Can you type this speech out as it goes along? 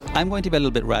I'm going to be a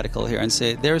little bit radical here and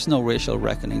say there is no racial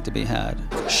reckoning to be had,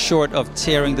 short of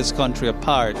tearing this country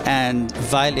apart and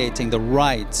violating the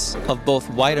rights of both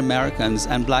white Americans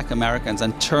and black Americans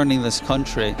and turning this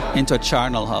country into a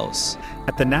charnel house.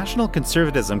 At the National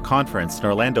Conservatism Conference in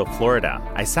Orlando, Florida,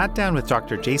 I sat down with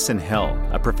Dr. Jason Hill,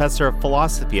 a professor of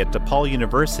philosophy at DePaul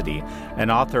University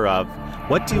and author of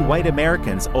What Do White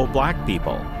Americans Owe Black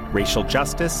People? Racial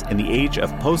Justice in the Age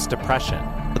of Post-Depression.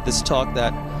 This talk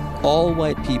that all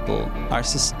white people are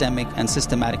systemic and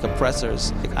systematic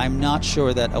oppressors. I'm not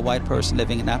sure that a white person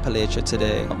living in Appalachia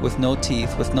today with no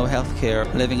teeth, with no health care,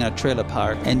 living in a trailer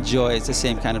park enjoys the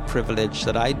same kind of privilege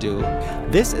that I do.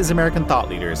 This is American Thought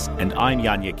Leaders, and I'm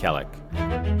Jan Jekielek.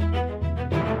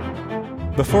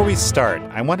 Before we start,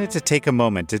 I wanted to take a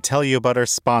moment to tell you about our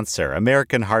sponsor,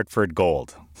 American Hartford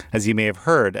Gold. As you may have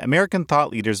heard, American Thought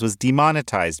Leaders was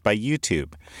demonetized by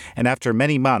YouTube, and after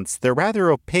many months, their rather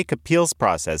opaque appeals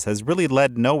process has really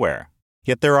led nowhere.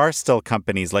 Yet there are still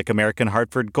companies like American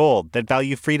Hartford Gold that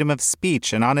value freedom of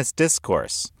speech and honest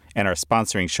discourse, and are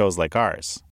sponsoring shows like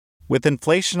ours. With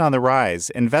inflation on the rise,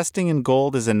 investing in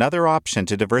gold is another option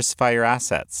to diversify your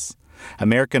assets.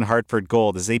 American Hartford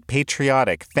Gold is a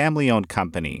patriotic, family-owned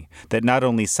company that not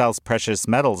only sells precious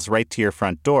metals right to your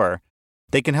front door,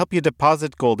 they can help you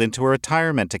deposit gold into a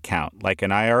retirement account like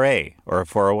an IRA or a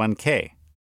 401k.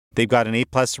 They've got an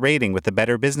A-plus rating with the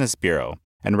Better Business Bureau,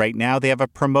 and right now they have a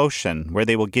promotion where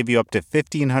they will give you up to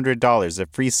 $1,500 of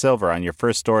free silver on your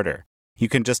first order. You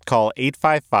can just call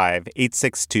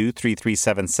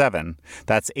 855-862-3377.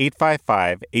 That's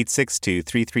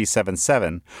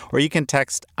 855-862-3377, or you can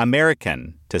text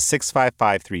American to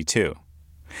 65532.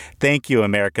 Thank you,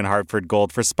 American Hartford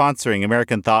Gold, for sponsoring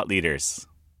American Thought Leaders.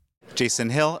 Jason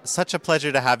Hill, such a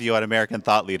pleasure to have you on American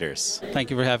Thought Leaders. Thank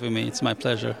you for having me. It's my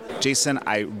pleasure. Jason,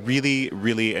 I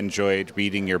really enjoyed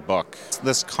reading your book.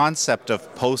 This concept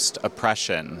of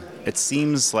post-oppression, it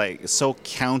seems like so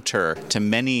counter to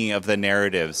many of the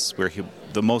narratives,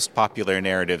 the most popular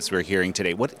narratives we're hearing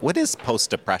today. What is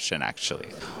post-oppression, actually?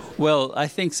 Well, I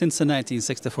think since the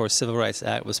 1964 Civil Rights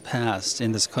Act was passed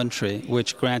in this country,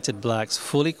 which granted blacks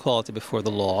full equality before the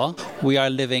law, we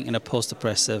are living in a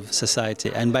post-oppressive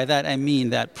society. And by that I mean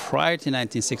that prior to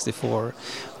 1964,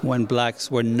 when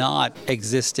blacks were not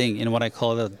existing in what I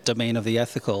call the domain of the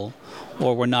ethical,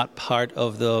 or were not part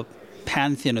of the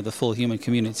pantheon of the full human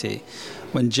community,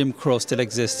 when Jim Crow still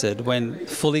existed, when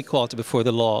full equality before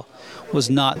the law was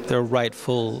not their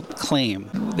rightful claim.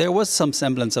 There was some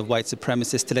semblance of white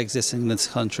supremacy still existing in this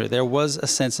country. There was a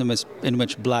sense in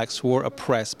which blacks were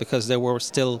oppressed because there were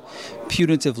still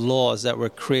punitive laws that were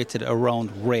created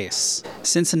around race.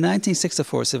 Since the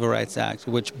 1964 Civil Rights Act,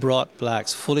 which brought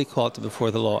blacks full equality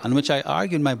before the law, and which I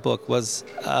argue in my book was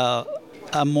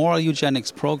a moral eugenics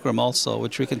program also,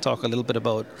 which we can talk a little bit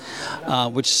about,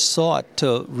 which sought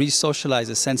to re-socialize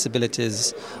the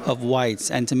sensibilities of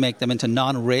whites and to make them into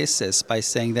non-racist by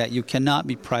saying that you cannot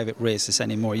be private racist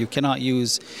anymore. You cannot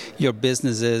use your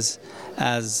businesses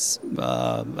as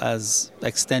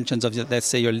extensions of, let's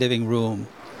say, your living room.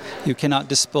 You cannot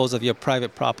dispose of your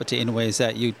private property in ways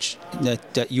that you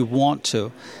want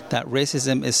to. That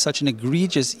racism is such an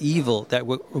egregious evil that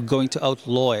we're going to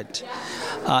outlaw it.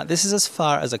 This is as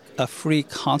far as a free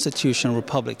constitutional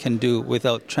republic can do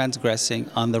without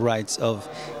transgressing on the rights of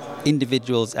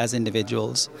individuals as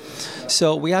individuals.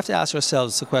 So we have to ask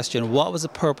ourselves the question, what was the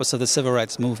purpose of the Civil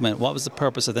Rights Movement? What was the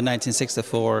purpose of the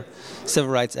 1964 Civil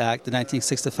Rights Act, the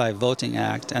 1965 Voting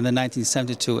Act, and the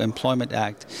 1972 Employment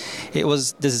Act? It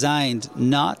was designed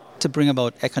not to bring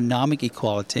about economic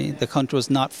equality. The country was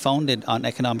not founded on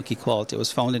economic equality. It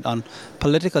was founded on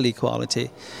political equality.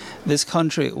 This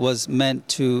country was meant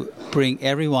to bring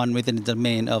everyone within the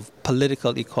domain of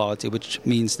political equality, which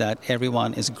means that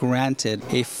everyone is granted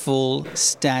a full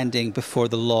standing before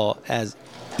the law as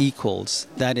equals.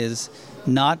 That is,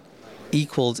 not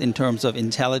equals in terms of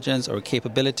intelligence or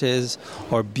capabilities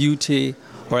or beauty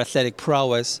or athletic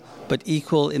prowess, but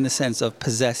equal in the sense of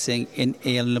possessing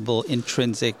inalienable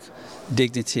intrinsic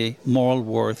dignity, moral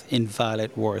worth,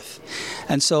 inviolate worth.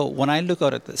 And so when I look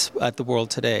out at the world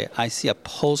today, I see a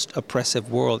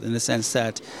post-oppressive world in the sense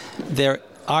that there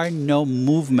are no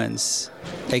movements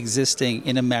existing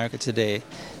in America today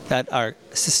that are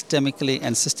systemically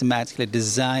and systematically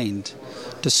designed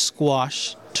to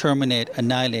squash, terminate,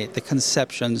 annihilate the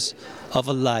conceptions of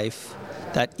a life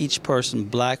that each person,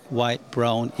 black, white,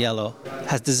 brown, yellow,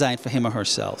 has designed for him or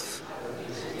herself.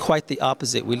 Quite the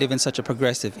opposite. We live in such a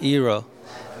progressive era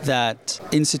that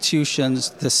institutions,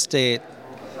 the state,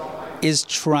 is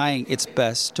trying its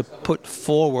best to put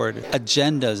forward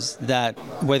agendas that,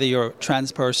 whether you're a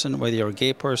trans person, whether you're a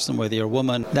gay person, whether you're a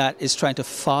woman, that is trying to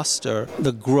foster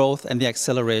the growth and the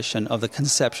acceleration of the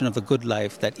conception of the good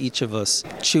life that each of us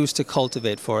choose to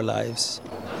cultivate for our lives.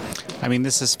 I mean,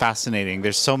 this is fascinating.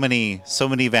 There's so many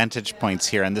vantage points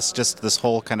here, and this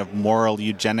whole kind of moral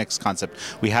eugenics concept.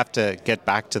 We have to get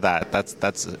back to that.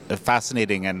 That's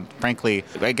fascinating, and frankly,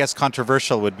 I guess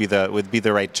controversial would be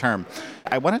the right term.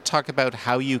 I want to talk about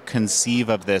how you conceive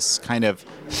of this kind of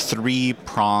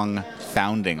three-prong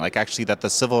founding, like actually that the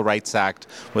Civil Rights Act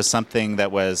was something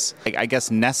that was, I guess,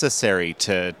 necessary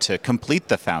to complete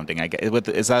the founding.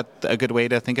 Is that a good way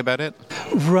to think about it?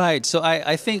 Right. So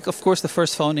I think, of course, the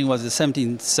first founding was the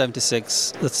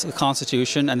 1776 the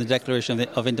Constitution and the Declaration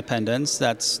of Independence.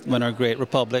 That's when our great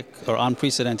republic, or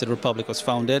unprecedented republic, was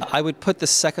founded. I would put the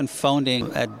second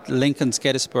founding at Lincoln's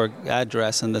Gettysburg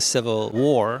Address and the Civil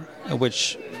War,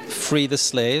 which freed the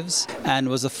slaves and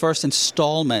was the first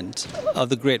installment of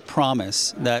the Great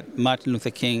Promise that Martin Luther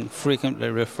King frequently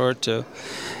referred to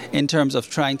in terms of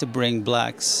trying to bring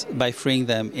blacks, by freeing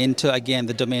them, into, again,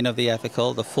 the domain of the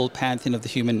ethical, the full pantheon of the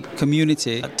human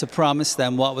community, to promise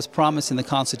them what was promised in the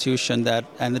Constitution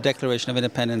and the Declaration of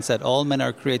Independence, that all men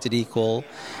are created equal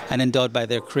and endowed by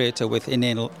their Creator with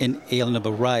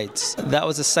inalienable rights. That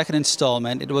was the second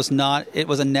installment. It was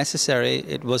unnecessary.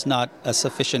 It was not a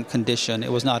sufficient condition.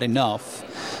 It was not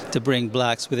enough to bring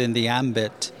blacks within the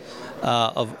ambit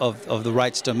of the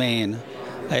rights domain.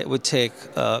 It would take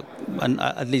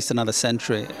at least another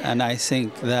century. And I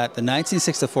think that the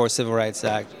 1964 Civil Rights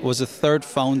Act was the third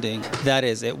founding. That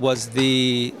is, it was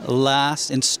the last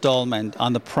installment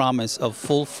on the promise of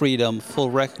full freedom,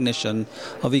 full recognition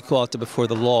of equality before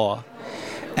the law.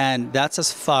 And that's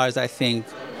as far as I think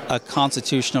a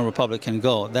constitutional republic can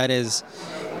go. That is,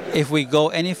 if we go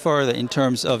any further in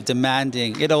terms of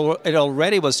demanding, it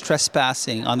already was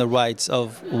trespassing on the rights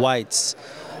of whites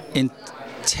in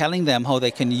telling them how they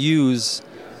can use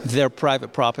their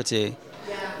private property.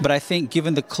 But I think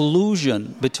given the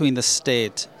collusion between the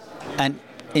state and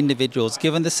individuals,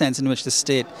 given the sense in which the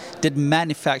state did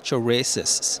manufacture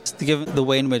racists, given the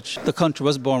way in which the country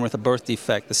was born with a birth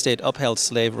defect, the state upheld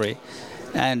slavery,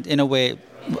 and in a way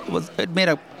it made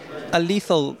a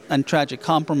lethal and tragic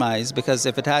compromise, because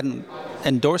if it hadn't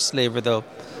endorsed slavery, the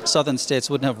southern states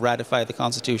wouldn't have ratified the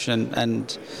Constitution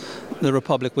and the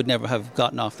Republic would never have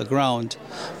gotten off the ground.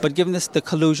 But given the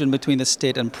collusion between the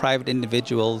state and private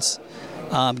individuals,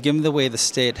 given the way the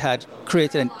state had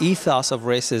created an ethos of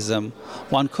racism,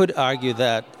 one could argue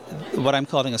that what I'm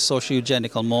calling a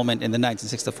socio-eugenical moment in the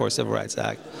 1964 Civil Rights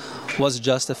Act was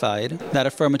justified. That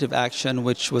affirmative action,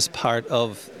 which was part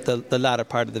of the latter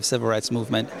part of the civil rights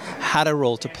movement, had a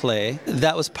role to play.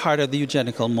 That was part of the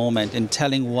eugenical moment in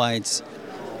telling whites,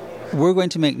 we're going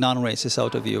to make non-racists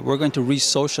out of you. We're going to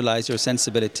re-socialize your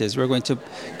sensibilities. We're going to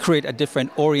create a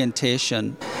different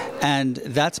orientation. And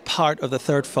that's part of the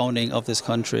third founding of this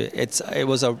country. It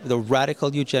was the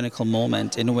radical eugenical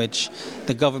moment in which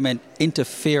the government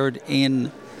interfered in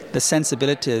the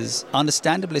sensibilities,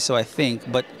 understandably so, I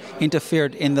think, but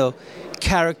interfered in the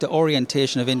character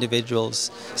orientation of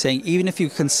individuals, saying even if you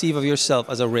conceive of yourself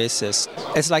as a racist,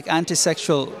 it's like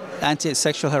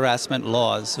anti-sexual harassment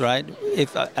laws, right?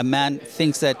 If a man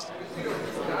thinks that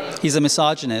he's a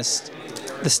misogynist,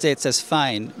 the state says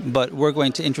fine, but we're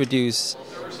going to introduce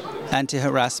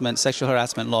anti-harassment, sexual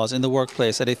harassment laws in the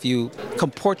workplace, that if you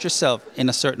comport yourself in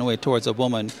a certain way towards a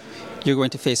woman, you're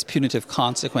going to face punitive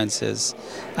consequences.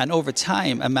 And over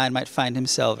time, a man might find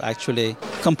himself actually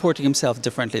comporting himself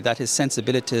differently, that his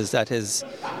sensibilities, that his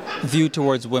view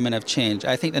towards women have changed.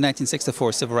 I think the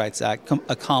 1964 Civil Rights Act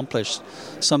accomplished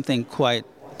something quite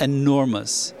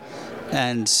enormous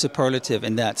and superlative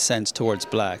in that sense towards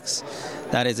blacks.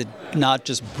 That is, it not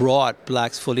just brought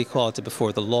blacks full equality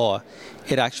before the law,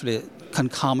 it actually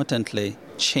concomitantly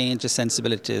changed the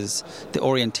sensibilities, the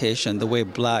orientation, the way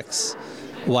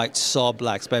whites saw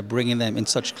blacks, by bringing them in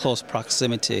such close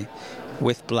proximity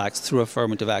with blacks through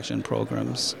affirmative action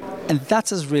programs. And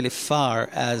that's as really far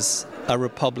as a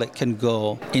republic can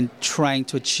go in trying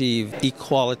to achieve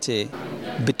equality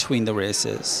between the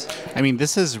races. I mean,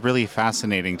 this is really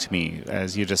fascinating to me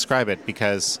as you describe it,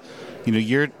 because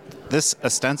this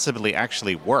ostensibly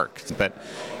actually worked, but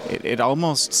it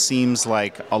almost seems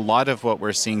like a lot of what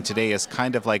we're seeing today is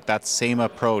kind of like that same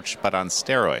approach but on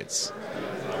steroids.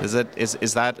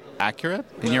 Is that accurate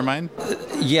in your mind?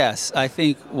 Yes, I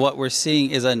think what we're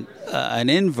seeing is an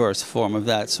inverse form of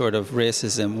that sort of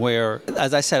racism, where,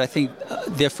 as I said, I think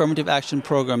the affirmative action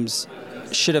programs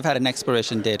should have had an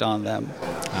expiration date on them.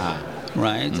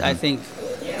 Right? Mm-hmm. I think.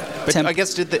 But I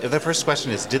guess the first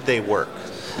question is, did they work?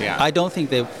 Yeah.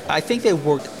 I think they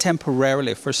worked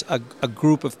temporarily for a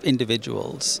group of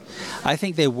individuals. I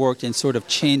think they worked in sort of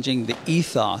changing the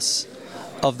ethos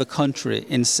of the country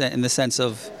in the sense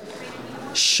of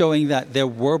showing that there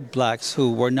were blacks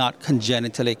who were not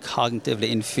congenitally cognitively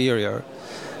inferior,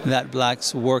 that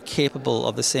blacks were capable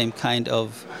of the same kind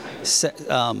of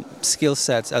skill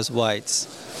sets as whites.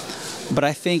 But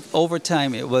I think over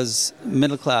time it was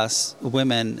middle-class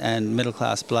women and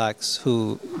middle-class blacks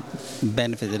who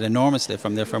benefited enormously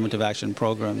from the affirmative action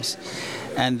programs,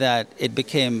 and that it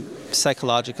became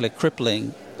psychologically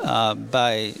crippling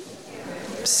by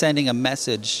sending a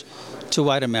message to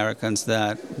white Americans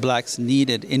that blacks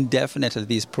needed indefinitely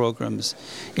these programs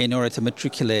in order to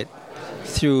matriculate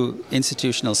through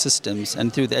institutional systems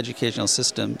and through the educational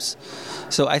systems.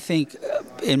 So I think,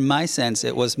 in my sense,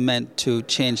 it was meant to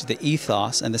change the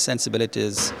ethos and the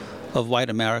sensibilities of white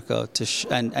America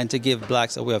and to give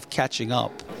blacks a way of catching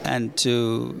up and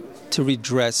to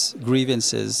redress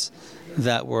grievances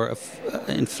that were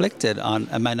inflicted on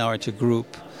a minority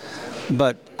group.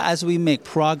 But as we make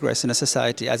progress in a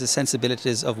society, as the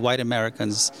sensibilities of white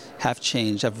Americans have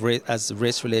changed, as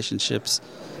race relationships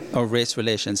or race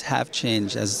relations have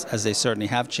changed, as they certainly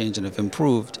have changed and have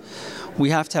improved, we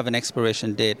have to have an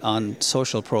expiration date on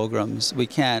social programs. We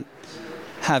can't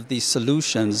have these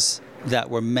solutions that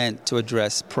were meant to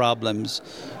address problems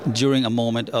during a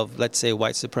moment of, let's say,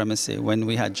 white supremacy, when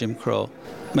we had Jim Crow.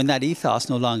 When that ethos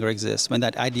no longer exists, when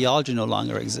that ideology no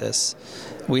longer exists,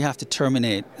 we have to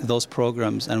terminate those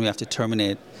programs, and we have to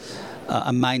terminate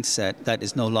a mindset that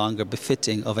is no longer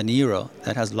befitting of an era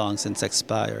that has long since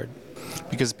expired.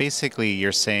 Because basically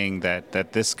you're saying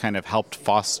that this kind of helped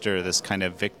foster this kind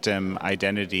of victim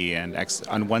identity and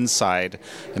on one side,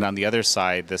 and on the other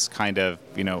side, this kind of,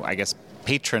 I guess,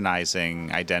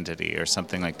 patronizing identity or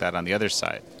something like that on the other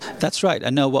side. That's right.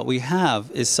 And now what we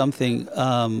have is something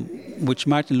which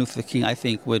Martin Luther King, I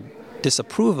think, would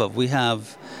disapprove of. We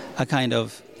have a kind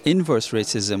of inverse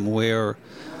racism where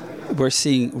we're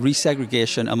seeing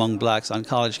resegregation among blacks on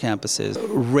college campuses.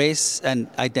 Race and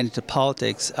identity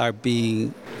politics are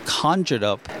being conjured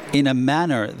up in a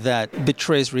manner that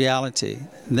betrays reality.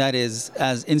 That is,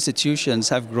 as institutions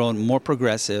have grown more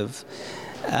progressive,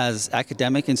 as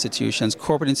academic institutions,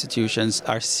 corporate institutions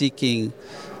are seeking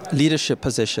leadership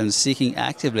positions, seeking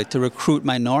actively to recruit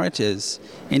minorities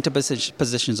into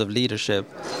positions of leadership,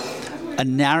 a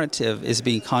narrative is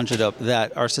being conjured up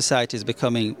that our society is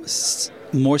becoming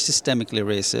more systemically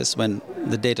racist when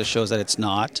the data shows that it's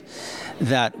not,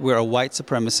 that we're a white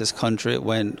supremacist country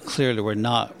when clearly we're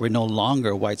not. We're no longer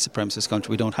a white supremacist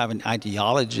country. We don't have an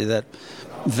ideology that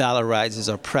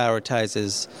valorizes or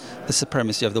prioritizes the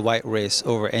supremacy of the white race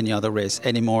over any other race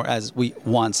anymore, as we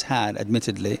once had,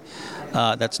 admittedly.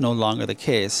 That's no longer the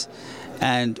case.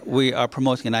 And we are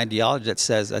promoting an ideology that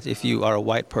says that if you are a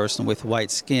white person with white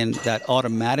skin, that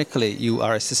automatically you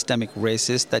are a systemic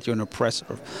racist, that you're an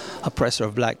oppressor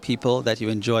of black people, that you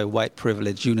enjoy white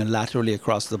privilege unilaterally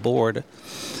across the board,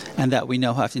 and that we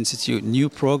now have to institute new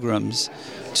programs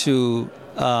to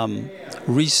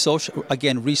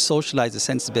re-socialize the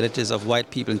sensibilities of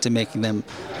white people into making them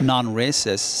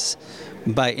non-racists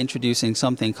by introducing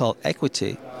something called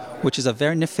equity, which is a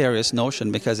very nefarious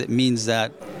notion because it means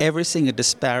that every single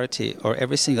disparity or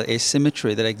every single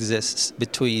asymmetry that exists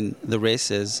between the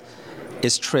races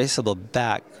is traceable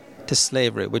back to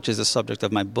slavery, which is the subject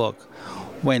of my book,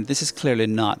 when this is clearly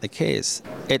not the case.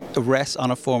 It rests on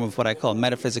a form of what I call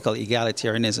metaphysical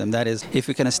egalitarianism. That is, if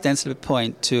we can ostensibly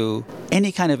point to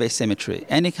any kind of asymmetry,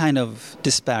 any kind of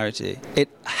disparity, it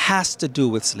has to do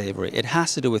with slavery. It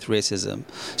has to do with racism.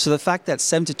 So the fact that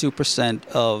 72%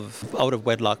 of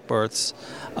out-of-wedlock births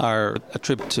are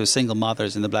attributed to single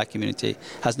mothers in the black community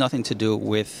has nothing to do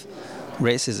with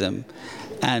racism.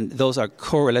 And those are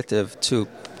correlative to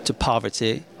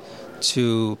poverty,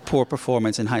 to poor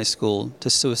performance in high school, to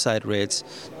suicide rates,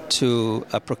 to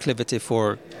a proclivity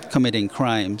for committing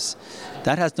crimes.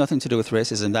 That has nothing to do with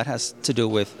racism. That has to do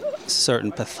with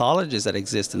certain pathologies that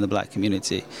exist in the black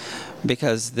community,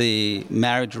 because the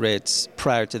marriage rates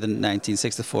prior to the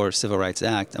 1964 Civil Rights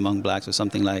Act among blacks was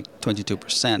something like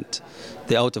 22%.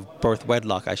 The out-of-birth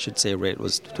wedlock, I should say, rate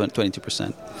was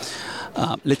 22%.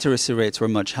 Literacy rates were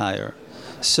much higher.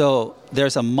 So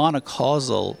there's a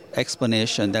monocausal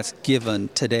explanation that's given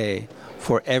today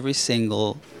for every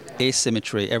single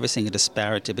asymmetry, every single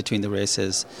disparity between the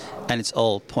races, and it's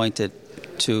all pointed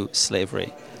to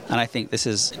slavery. And I think this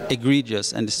is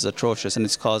egregious and this is atrocious, and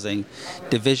it's causing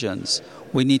divisions.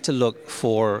 We need to look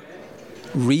for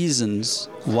reasons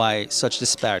why such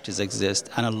disparities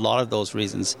exist, and a lot of those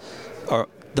reasons are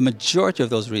the majority of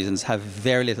those reasons have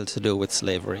very little to do with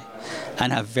slavery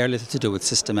and have very little to do with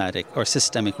systemic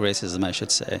racism, I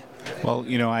should say. Well,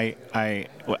 I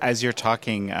as you're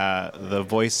talking, the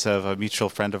voice of a mutual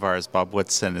friend of ours, Bob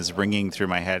Woodson, is ringing through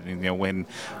my head.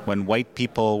 When white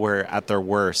people were at their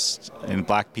worst and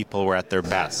black people were at their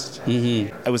best,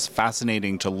 it was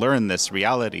fascinating to learn this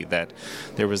reality that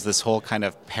there was this whole kind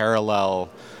of parallel,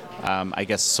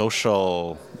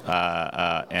 social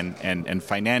and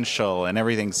financial and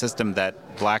everything system that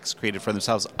blacks created for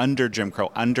themselves under Jim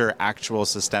Crow, under actual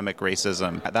systemic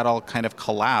racism. That all kind of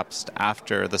collapsed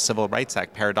after the Civil Rights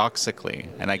Act, paradoxically.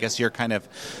 And I guess you're kind of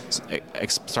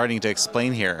starting to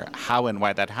explain here how and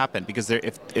why that happened. Because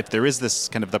if there is this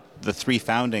kind of the three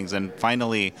foundings and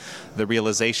finally the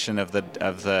realization of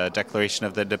the Declaration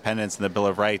of Independence and the Bill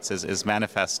of Rights is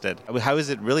manifested, how is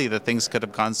it really that things could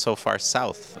have gone so far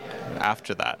south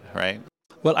after that, right?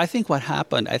 Well, I think what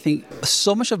happened,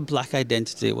 so much of black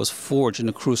identity was forged in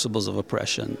the crucibles of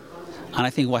oppression. And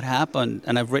I think what happened,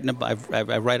 and I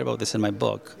write about this in my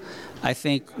book, I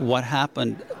think what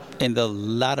happened in the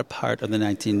latter part of the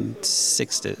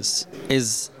 1960s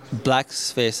is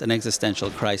blacks faced an existential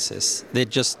crisis. They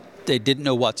didn't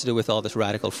know what to do with all this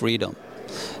radical freedom.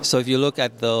 So if you look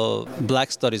at the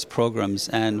black studies programs,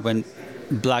 and when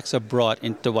blacks are brought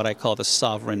into what I call the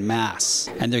sovereign mass,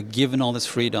 and they're given all this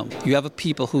freedom, you have a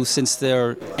people who, since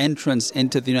their entrance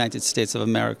into the United States of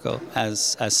America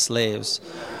as slaves,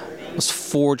 was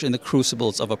forged in the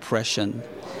crucibles of oppression,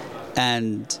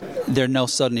 and they're now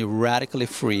suddenly radically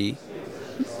free.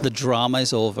 The drama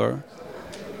is over,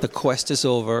 the quest is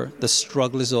over, the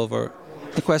struggle is over.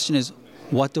 The question is,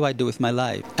 what do I do with my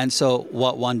life? And so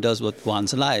what one does with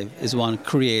one's life is one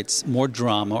creates more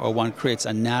drama, or one creates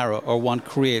a narrow, or one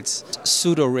creates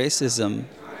pseudo-racism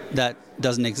that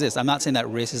doesn't exist. I'm not saying that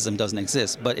racism doesn't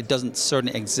exist, but it doesn't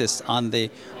certainly exist on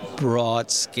the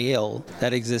broad scale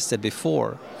that existed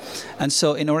before. And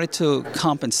so in order to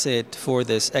compensate for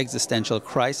this existential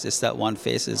crisis that one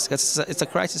faces, it's a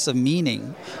crisis of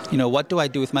meaning. What do I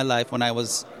do with my life when I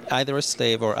was either a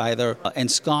slave or either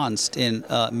ensconced in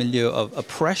a milieu of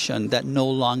oppression that no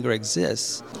longer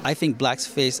exists? I think blacks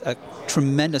face a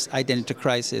tremendous identity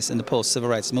crisis in the post-civil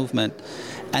rights movement,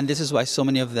 and this is why so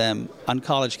many of them on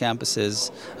college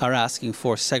campuses are asking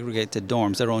for segregated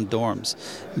dorms,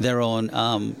 their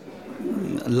own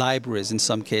libraries in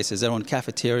some cases, their own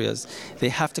cafeterias. They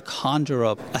have to conjure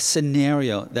up a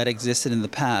scenario that existed in the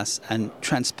past and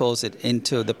transpose it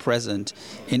into the present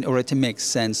in order to make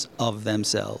sense of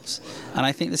themselves. And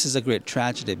I think this is a great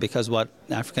tragedy, because what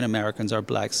African Americans or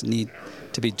blacks need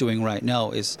to be doing right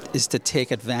now is to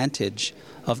take advantage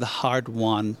of the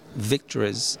hard-won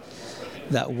victories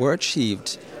that were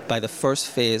achieved by the first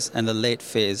phase and the late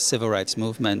phase civil rights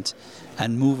movement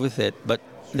and move with it. But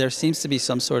there seems to be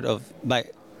some sort of, by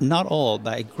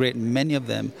a great many of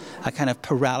them, a kind of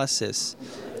paralysis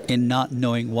in not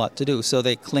knowing what to do. So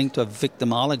they cling to a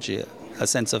victimology,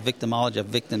 a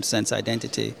victim sense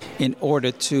identity, in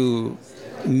order to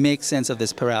make sense of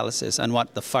this paralysis. And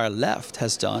what the far left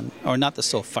has done, or not the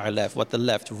so far left, what the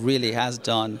left really has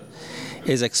done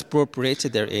is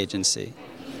expropriated their agency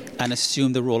and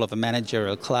assumed the role of a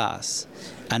managerial class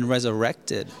and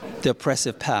resurrected the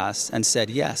oppressive past and said,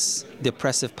 yes, the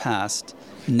oppressive past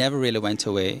never really went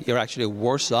away. You're actually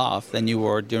worse off than you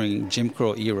were during Jim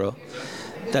Crow era.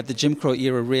 That the Jim Crow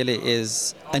era really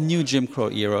is a new Jim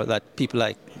Crow era that people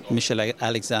like Michelle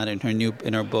Alexander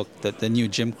in her book, The New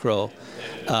Jim Crow,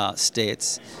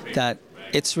 states that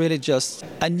it's really just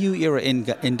a new era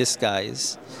in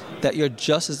disguise, that you're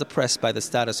just as oppressed by the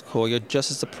status quo, you're just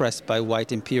as oppressed by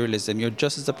white imperialism, you're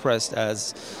just as oppressed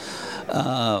as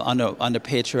under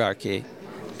patriarchy,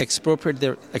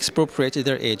 expropriated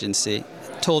their agency,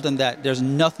 told them that there's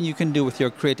nothing you can do with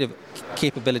your creative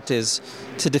capabilities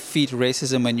to defeat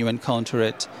racism when you encounter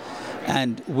it.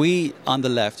 And we on the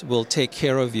left will take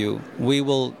care of you. We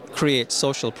will create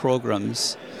social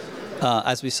programs,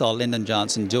 as we saw Lyndon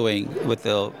Johnson doing with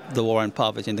the War on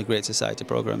Poverty and the Great Society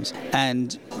programs.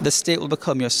 And the state will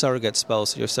become your surrogate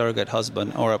spouse, your surrogate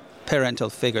husband, or a parental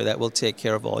figure that will take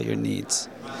care of all your needs.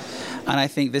 And I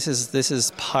think this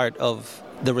is part of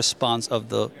the response of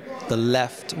the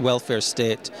left welfare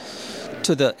state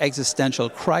to the existential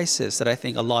crisis that I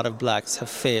think a lot of blacks have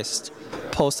faced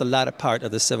post the latter part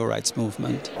of the civil rights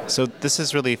movement. So this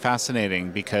is really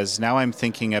fascinating, because now I'm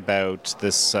thinking about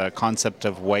this concept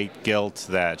of white guilt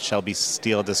that Shelby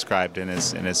Steele described in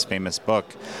his famous book,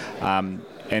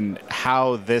 and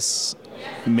how this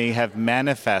may have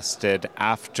manifested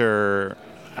after,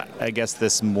 I guess,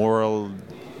 this moral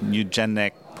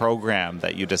eugenic program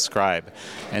that you describe.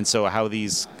 And so how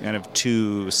these kind of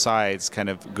two sides kind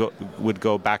of would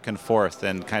go back and forth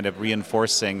and kind of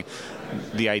reinforcing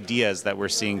the ideas that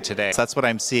we're seeing today. So that's what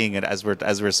I'm seeing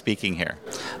as we're speaking here.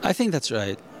 I think that's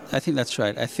right. I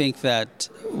think that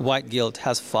white guilt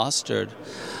has fostered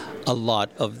a lot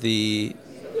of the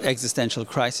existential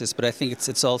crisis, but I think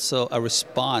it's also a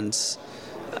response.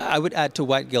 I would add to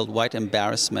white guilt white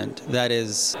embarrassment. That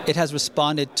is, it has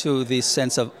responded to the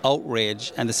sense of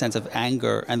outrage and the sense of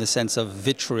anger and the sense of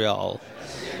vitriol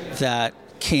that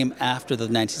came after the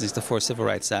 1964 Civil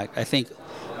Rights Act. I think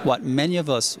what many of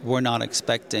us were not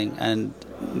expecting, and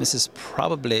this is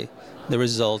probably the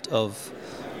result of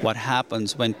what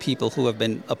happens when people who have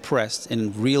been oppressed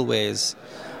in real ways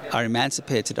are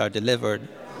emancipated, are delivered.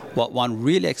 What one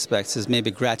really expects is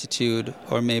maybe gratitude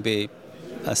or maybe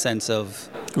a sense of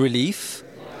relief.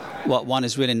 What one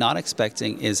is really not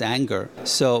expecting is anger.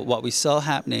 So what we saw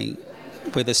happening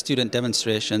with the student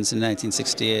demonstrations in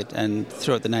 1968 and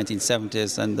throughout the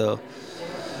 1970s and the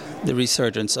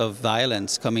resurgence of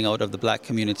violence coming out of the black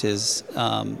communities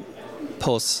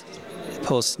post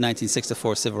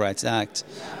 1964 Civil Rights Act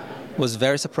was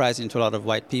very surprising to a lot of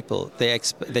white people. They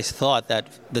thought that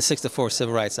the 64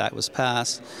 Civil Rights Act was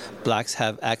passed. Blacks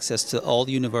have access to all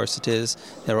universities.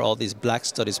 There are all these black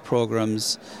studies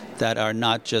programs that are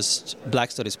not just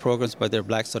black studies programs, but they're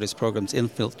black studies programs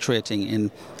infiltrating in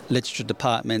literature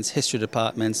departments, history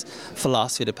departments,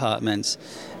 philosophy departments,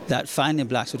 that finally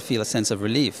blacks would feel a sense of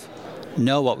relief.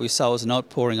 No, what we saw was an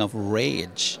outpouring of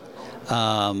rage,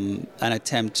 an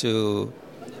attempt to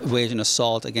wage an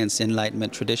assault against the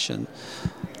Enlightenment tradition,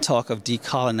 talk of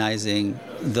decolonizing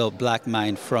the black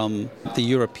mind from the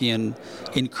European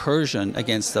incursion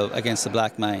against the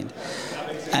black mind.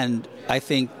 And I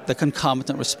think the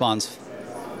concomitant response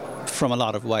from a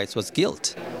lot of whites was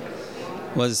guilt,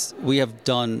 was we have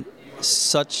done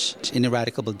such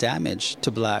ineradicable damage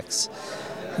to blacks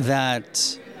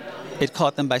that it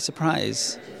caught them by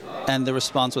surprise, and the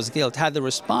response was guilt. Had the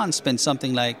response been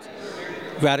something like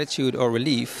gratitude or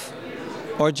relief,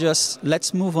 or just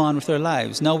let's move on with our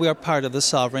lives. Now we are part of the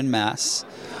sovereign mass.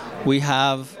 We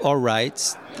have our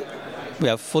rights. We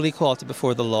have full equality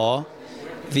before the law.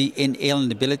 The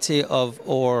inalienability of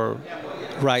our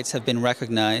rights have been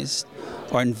recognized.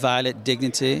 Our inviolate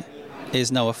dignity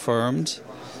is now affirmed.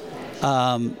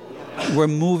 We're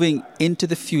moving into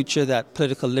the future that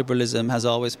political liberalism has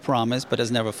always promised but has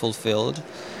never fulfilled.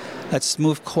 Let's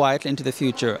move quietly into the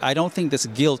future. I don't think this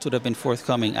guilt would have been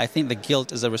forthcoming. I think the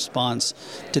guilt is a response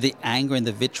to the anger and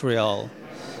the vitriol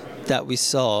that we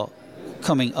saw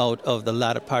coming out of the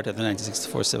latter part of the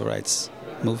 1964 Civil Rights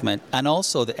Movement, and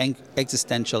also the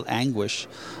existential anguish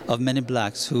of many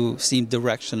blacks who seemed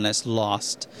directionless,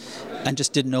 lost, and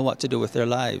just didn't know what to do with their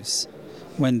lives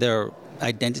when their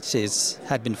identities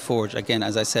had been forged, again,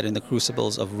 as I said, in the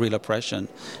crucibles of real oppression.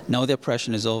 Now the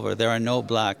oppression is over. There are no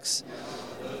blacks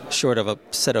short of a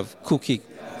set of kooky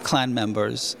Klan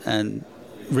members and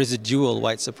residual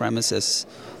white supremacists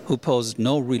who pose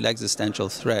no real existential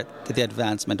threat to the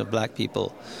advancement of black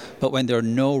people. But when there are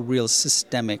no real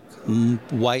systemic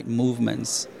white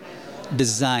movements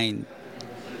designed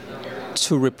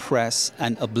to repress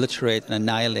and obliterate and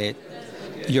annihilate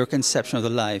your conception of the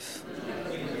life,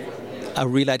 a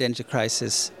real identity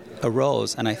crisis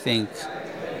arose, and I think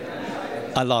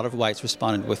a lot of whites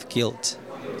responded with guilt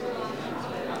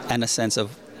and a sense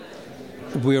of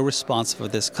we're responsible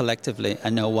for this collectively,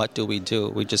 and now what do? We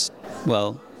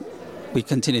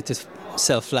continue to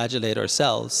self-flagellate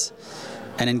ourselves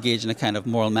and engage in a kind of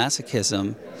moral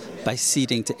masochism by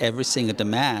ceding to every single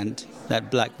demand that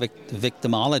black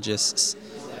victimologists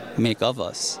make of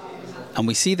us. And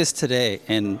we see this today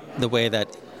in the way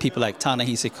that people like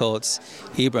Ta-Nehisi Coates,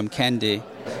 Ibram Kendi,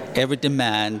 every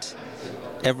demand,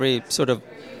 every sort of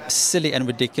silly and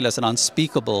ridiculous and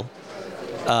unspeakable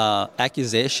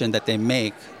accusation that they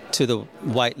make to the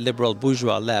white liberal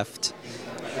bourgeois left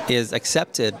is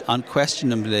accepted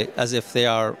unquestionably as if they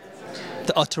are,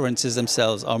 the utterances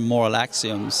themselves are moral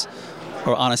axioms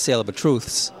or unassailable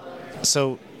truths.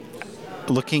 So,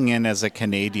 looking in as a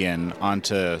Canadian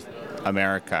onto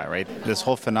America, right? This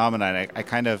whole phenomenon, I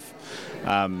kind of,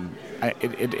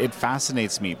 it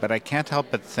fascinates me, but I can't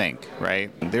help but think, right?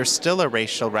 There's still a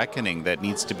racial reckoning that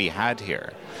needs to be had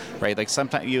here, right? Like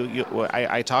sometimes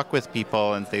I talk with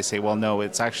people and they say, well, no,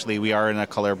 it's actually, we are in a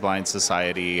colorblind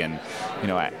society, and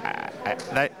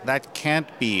that can't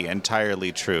be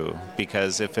entirely true,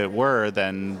 because if it were,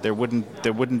 then there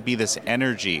wouldn't be this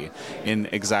energy in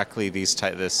exactly these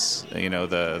types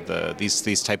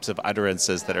of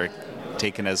utterances that are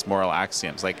taken as moral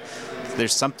axioms. Like,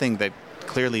 there's something that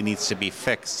clearly needs to be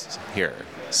fixed here.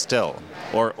 still,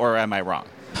 or am I wrong?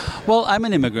 Well, I'm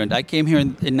an immigrant. I came here in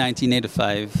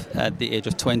 1985 at the age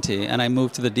of 20, and I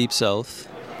moved to the Deep South.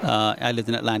 I lived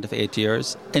in Atlanta for 8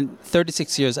 years. In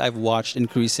 36 years, I've watched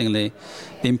increasingly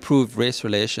the improved race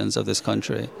relations of this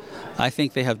country. I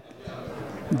think they have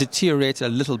deteriorated a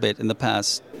little bit in the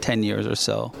past 10 years or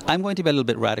so. I'm going to be a little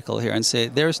bit radical here and say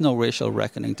there is no racial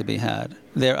reckoning to be had.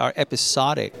 There are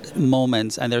episodic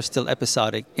moments and there are still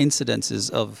episodic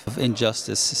incidences of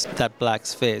injustice that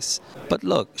blacks face. But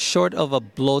look, short of a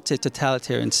bloated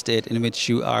totalitarian state in which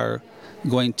you are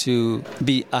going to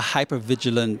be a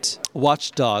hyper-vigilant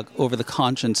watchdog over the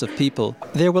conscience of people,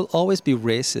 there will always be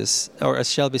racists, or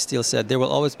as Shelby Steele said, there will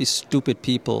always be stupid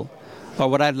people, or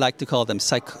what I'd like to call them,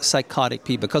 psychotic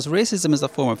people. Because racism is a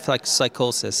form of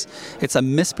psychosis. It's a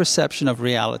misperception of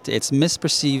reality. It's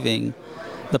misperceiving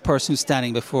the person who's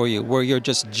standing before you, where you're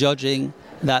just judging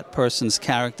that person's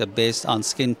character based on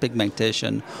skin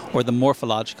pigmentation or the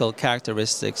morphological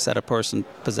characteristics that a person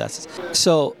possesses.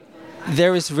 So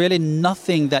there is really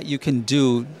nothing that you can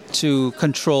do to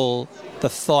control the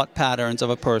thought patterns of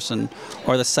a person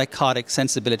or the psychotic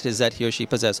sensibilities that he or she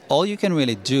possesses. All you can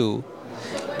really do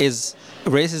is,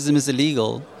 racism is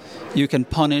illegal. You can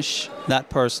punish that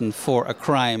person for a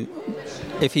crime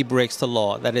if he breaks the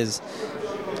law. That is,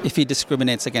 if he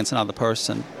discriminates against another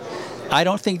person. I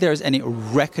don't think there's any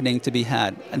reckoning to be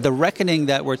had. And the reckoning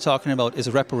that we're talking about is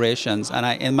reparations.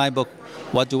 And in my book,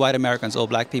 What Do White Americans Owe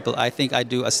Black People?, I think I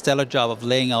do a stellar job of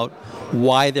laying out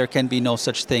why there can be no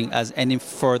such thing as any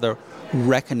further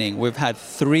reckoning. We've had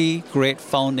 3 great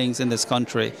foundings in this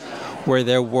country where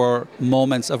there were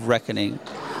moments of reckoning.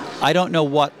 I don't know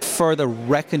what further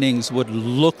reckonings would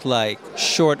look like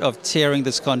short of tearing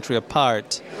this country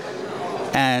apart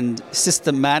and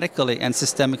systematically and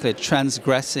systemically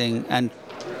transgressing and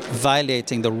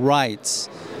violating the rights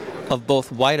of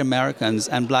both white Americans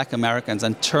and black Americans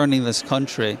and turning this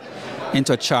country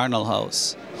into a charnel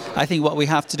house. I think what we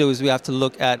have to do is we have to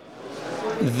look at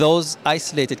those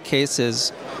isolated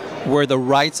cases where the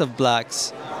rights of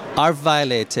blacks are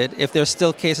violated. If there's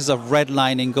still cases of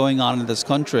redlining going on in this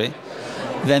country,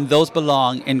 then those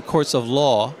belong in courts of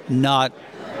law, not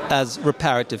as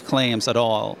reparative claims at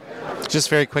all. Just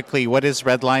very quickly, what is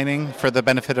redlining for the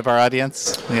benefit of our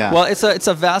audience? Yeah. Well, it's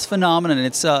a vast phenomenon.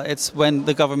 It's when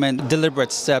the government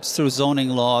deliberate steps through zoning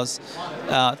laws,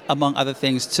 among other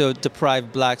things, to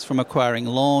deprive blacks from acquiring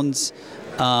loans,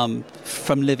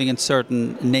 from living in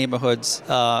certain neighborhoods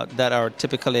that are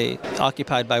typically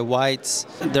occupied by whites.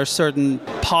 There are certain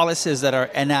policies that are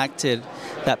enacted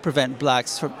that prevent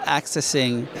blacks from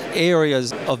accessing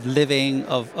areas of living,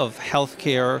 of health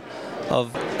care,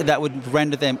 that would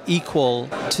render them equal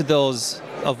to those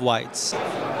of whites.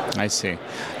 I see.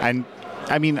 And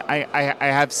I mean, I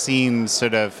have seen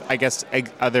sort of, I guess,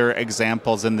 other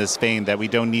examples in this vein that we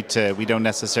don't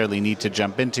necessarily need to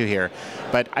jump into here.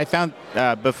 But I found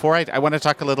before I want to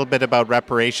talk a little bit about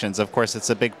reparations. Of course, it's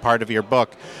a big part of your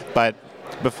book. But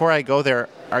before I go there,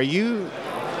 are you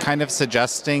kind of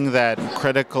suggesting that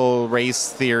critical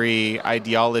race theory,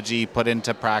 ideology put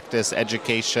into practice,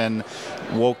 education,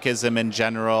 wokeism in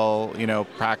general,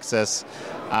 praxis,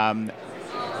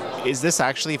 is this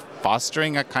actually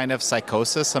fostering a kind of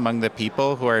psychosis among the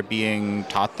people who are being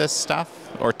taught this stuff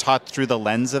or taught through the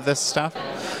lens of this stuff?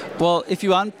 Well, if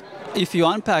you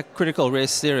unpack critical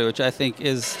race theory, which I think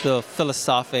is the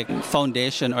philosophic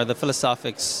foundation or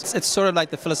it's sort of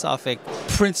like the philosophic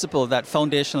principle that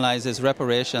foundationalizes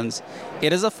reparations,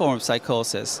 it is a form of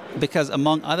psychosis because,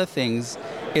 among other things,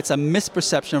 it's a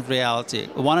misperception of reality.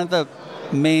 One of the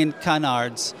main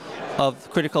canards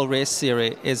of critical race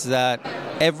theory is that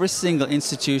every single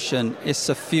institution is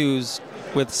suffused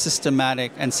with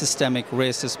systematic and systemic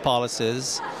racist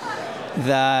policies,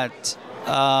 that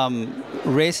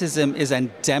racism is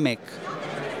endemic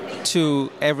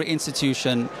to every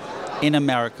institution in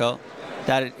America,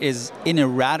 that it is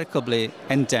ineradicably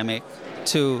endemic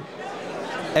to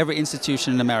every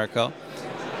institution in America.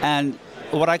 And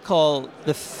what I call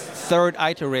the third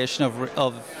iteration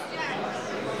of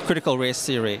critical race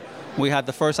theory. We had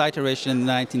the first iteration in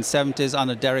the 1970s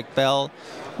under Derek Bell.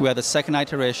 We had the second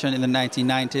iteration in the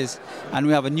 1990s. And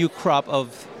we have a new crop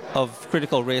of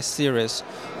critical race theorists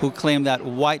who claim that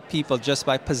white people, just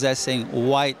by possessing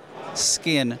white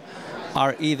skin,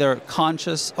 are either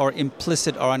conscious or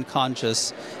implicit or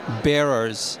unconscious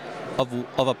bearers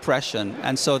of oppression.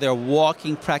 And so they're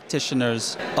walking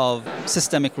practitioners of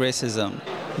systemic racism.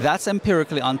 That's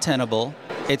empirically untenable.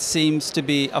 It seems to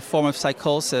be a form of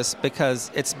psychosis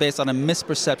because it's based on a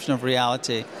misperception of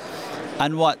reality.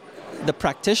 And what the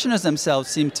practitioners themselves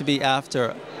seem to be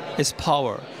after is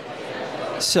power.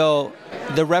 So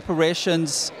the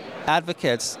reparations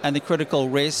advocates and the critical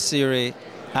race theory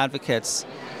advocates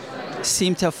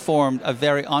seem to have formed a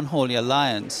very unholy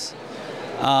alliance.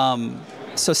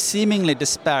 So seemingly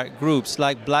disparate groups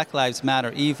like Black Lives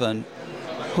Matter even,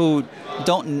 who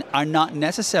are not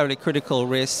necessarily critical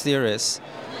race theorists,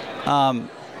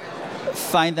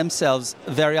 find themselves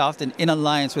very often in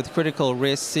alliance with critical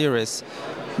race theorists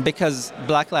because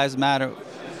Black Lives Matter,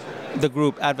 the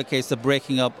group, advocates the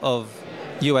breaking up of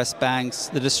U.S. banks,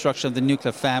 the destruction of the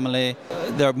nuclear family.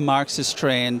 They're Marxist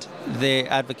trained. They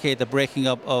advocate the breaking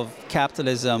up of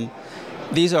capitalism.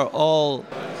 These are all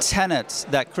tenets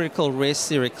that critical race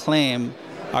theory claim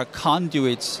are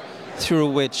conduits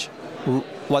through which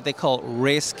what they call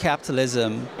race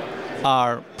capitalism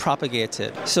are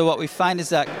propagated. So what we find is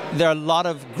that there are a lot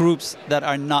of groups that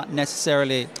are not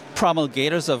necessarily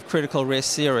promulgators of critical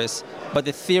race theories, but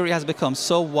the theory has become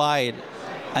so wide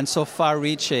and so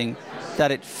far-reaching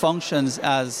that it functions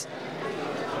as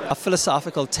a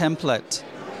philosophical template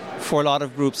for a lot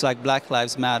of groups like Black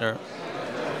Lives Matter.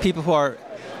 People who are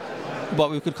what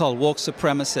we could call woke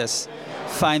supremacists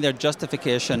find their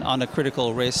justification on a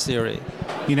critical race theory.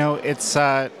 You know,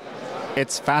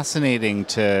 it's fascinating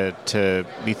to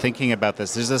be thinking about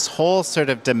this. There's this whole sort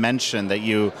of dimension that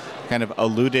you kind of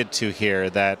alluded to here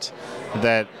that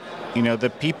you know, the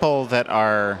people that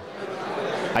are,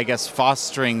 I guess,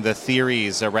 fostering the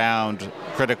theories around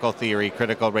critical theory,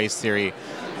 critical race theory,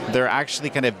 they're actually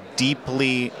kind of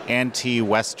deeply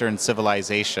anti-Western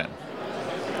civilization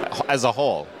as a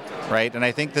whole, right? And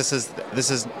I think this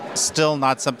is still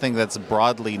not something that's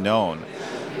broadly known,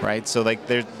 right? So like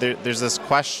there's this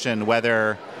question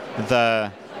whether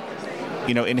the,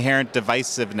 you know, inherent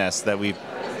divisiveness that we've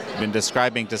been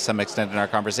describing to some extent in our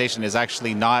conversation is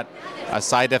actually not a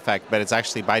side effect, but it's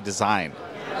actually by design.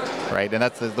 Right, and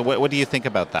that's what do you think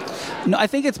about that? No, I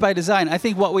think it's by design. I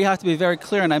think what we have to be very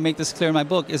clear, and I make this clear in my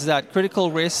book, is that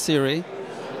critical race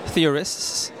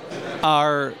theorists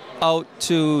are out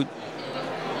to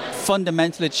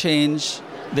fundamentally change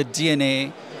the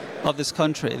DNA of this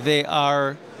country. They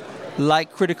are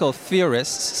like critical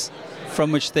theorists,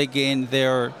 from which they gain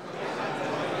their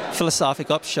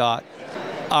philosophic upshot,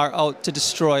 are out to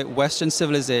destroy Western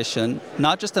civilization,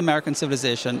 not just American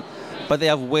civilization, but they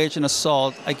have waged an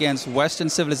assault against Western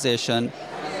civilization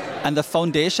and the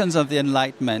foundations of the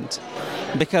Enlightenment,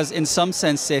 because in some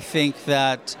sense they think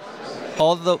that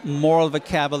all the moral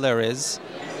vocabularies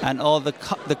and all the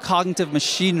cognitive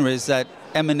machineries that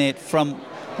emanate from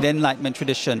the Enlightenment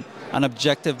tradition, an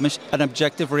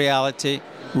objective reality,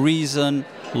 reason,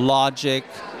 logic,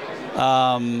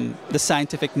 the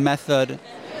scientific method,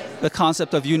 the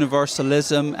concept of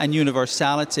universalism and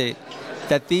universality,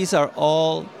 that these are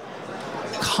all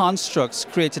constructs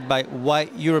created by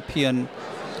white European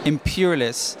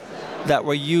imperialists that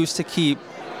were used to keep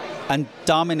and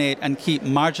dominate and keep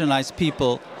marginalized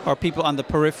people or people on the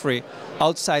periphery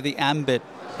outside the ambit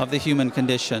of the human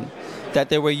condition, that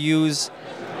they were used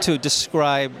to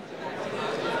describe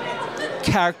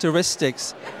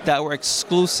characteristics that were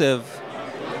exclusive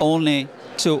only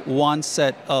to one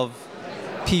set of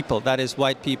people, that is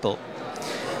white people.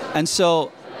 And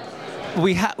so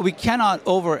we cannot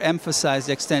overemphasize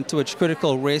the extent to which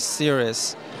critical race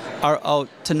theorists are out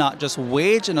to not just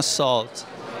wage an assault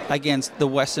against the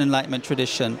Western Enlightenment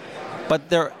tradition, but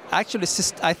they're actually,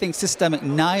 I think, systemic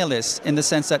nihilists in the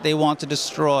sense that they want to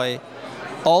destroy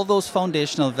all those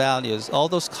foundational values, all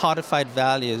those codified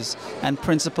values and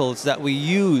principles that we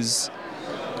use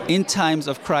in times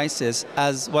of crisis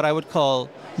as what I would call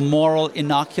moral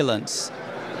inoculants.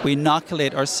 We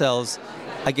inoculate ourselves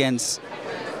against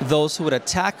those who would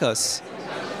attack us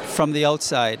from the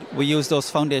outside. We use those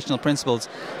foundational principles.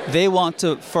 They want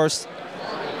to first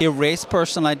erase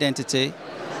personal identity,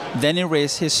 then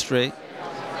erase history,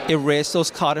 erase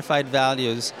those codified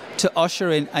values to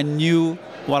usher in a new,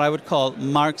 what I would call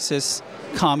Marxist,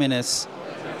 communist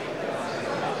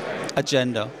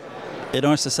agenda in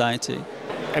our society.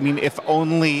 I mean, if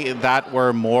only that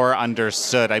were more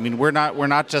understood. I mean, we're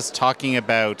not just talking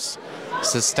about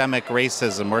systemic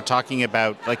racism. We're talking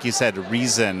about, like you said,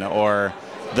 reason or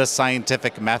the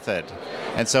scientific method.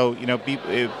 And so, you know,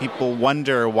 people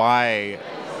wonder why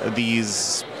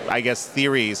these, I guess,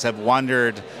 theories have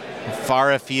wandered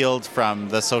far afield from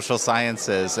the social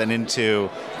sciences and into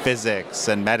physics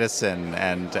and medicine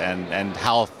and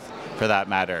health, for that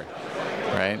matter,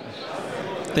 right?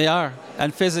 They are.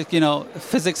 And physics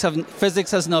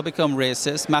has now become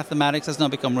racist. Mathematics has now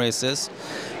become racist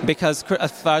because,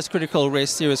 as far as critical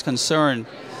race theory is concerned,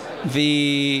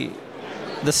 the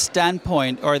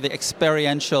standpoint or the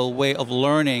experiential way of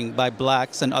learning by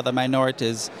blacks and other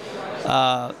minorities,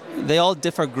 they all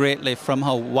differ greatly from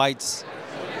how whites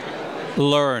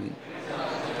learn.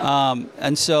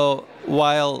 And so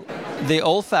while the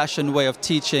old-fashioned way of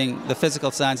teaching the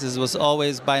physical sciences was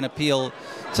always by an appeal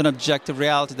to an objective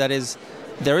reality, that is,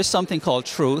 there is something called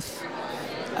truth,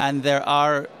 and there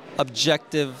are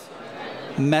objective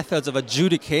methods of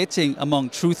adjudicating among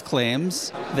truth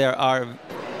claims. There are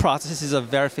processes of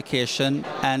verification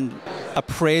and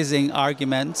appraising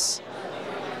arguments.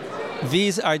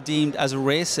 These are deemed as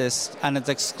racist and as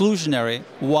exclusionary.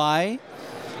 Why?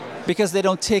 Because they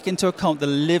don't take into account the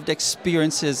lived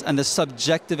experiences and the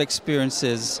subjective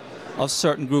experiences of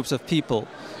certain groups of people.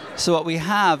 So what we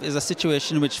have is a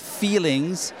situation in which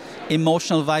feelings,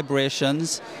 emotional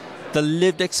vibrations, the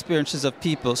lived experiences of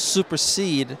people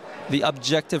supersede the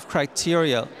objective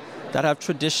criteria that have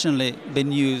traditionally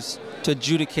been used to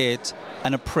adjudicate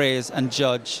and appraise and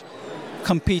judge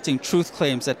competing truth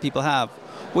claims that people have,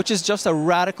 which is just a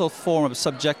radical form of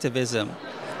subjectivism.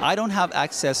 I don't have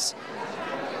access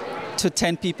to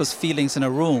 10 people's feelings in a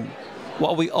room.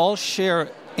 What we all share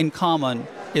in common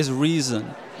is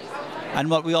reason. And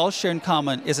what we all share in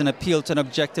common is an appeal to an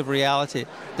objective reality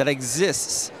that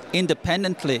exists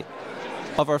independently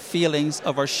of our feelings,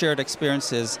 of our shared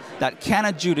experiences, that can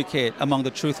adjudicate among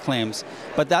the truth claims.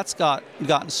 But that's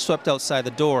gotten swept outside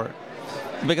the door,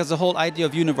 because the whole idea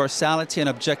of universality and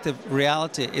objective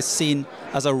reality is seen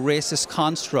as a racist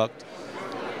construct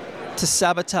to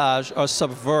sabotage or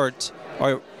subvert,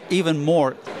 or even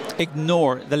more,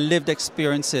 ignore the lived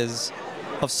experiences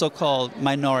of so-called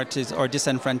minorities or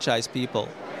disenfranchised people.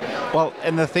 Well,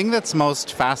 and the thing that's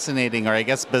most fascinating, or I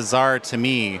guess bizarre to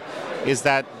me, is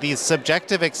that these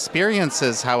subjective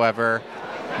experiences, however,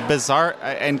 bizarre,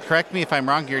 and correct me if I'm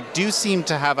wrong here, do seem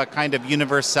to have a kind of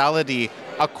universality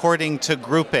according to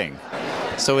grouping.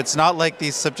 So it's not like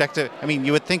these subjective, I mean,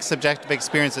 you would think subjective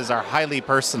experiences are highly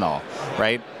personal,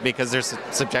 right? Because there's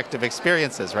subjective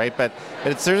experiences, right? But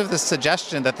it's sort of the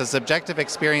suggestion that the subjective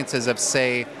experiences of,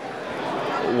 say,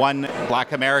 one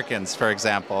Black Americans, for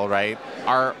example, right,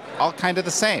 are all kind of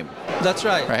the same. That's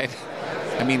right. Right?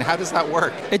 I mean, how does that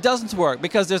work? It doesn't work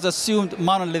because there's assumed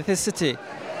monolithicity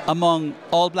among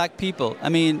all black people. I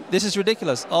mean, this is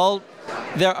ridiculous.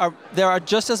 There are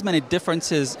just as many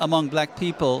differences among black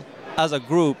people as a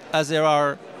group as there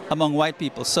are among white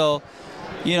people. So,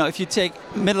 you know, if you take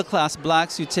middle-class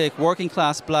blacks, you take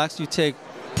working-class blacks, you take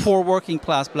poor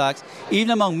working-class blacks,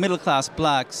 even among middle-class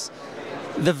blacks,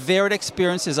 the varied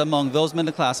experiences among those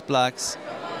middle-class blacks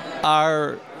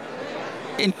are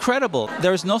incredible.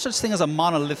 There is no such thing as a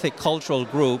monolithic cultural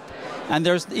group, and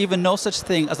there's even no such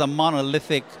thing as a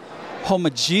monolithic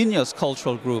homogeneous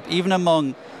cultural group. Even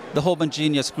among the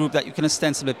homogeneous group that you can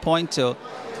ostensibly point to,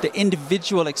 the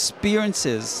individual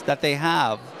experiences that they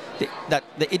have, the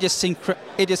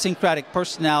idiosyncratic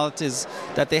personalities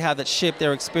that they have that shape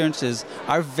their experiences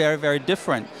are very, very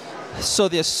different. So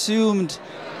the assumed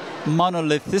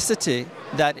monolithicity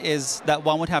that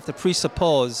one would have to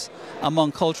presuppose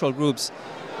among cultural groups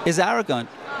is arrogant.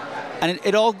 And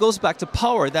it all goes back to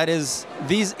power. That is,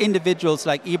 these individuals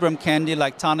like Ibram Kendi,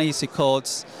 like Ta-Nehisi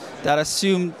Coates, that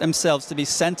assume themselves to be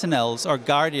sentinels or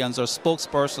guardians or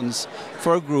spokespersons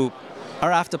for a group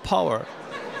are after power,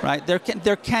 right?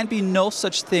 There can be no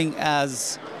such thing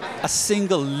as a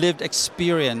single lived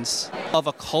experience of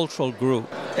a cultural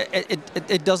group.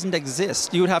 It doesn't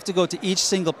exist. You would have to go to each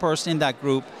single person in that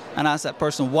group and ask that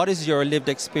person, what is your lived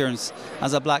experience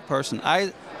as a black person?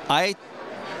 I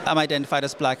am identified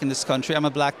as black in this country. I'm a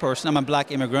black person. I'm a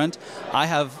black immigrant. I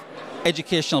have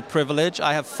educational privilege.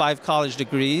 I have 5 college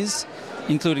degrees,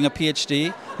 including a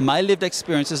PhD. My lived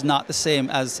experience is not the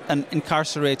same as an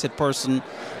incarcerated person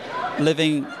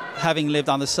having lived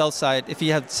on the south side, if he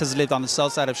has lived on the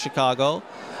south side of Chicago.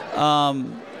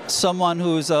 Someone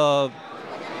who's a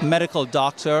medical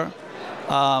doctor,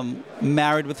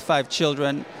 married with 5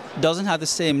 children, doesn't have the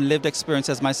same lived experience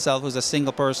as myself, who's a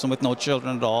single person with no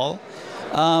children at all.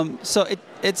 So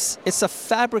it's a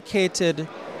fabricated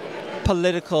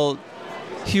political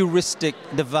heuristic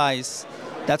device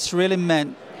that's really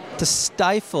meant to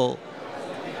stifle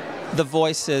the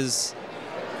voices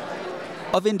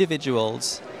of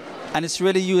individuals, and it's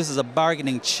really used as a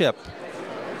bargaining chip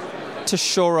to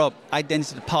shore up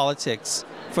identity politics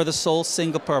for the sole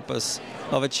single purpose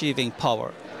of achieving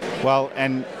power. Well,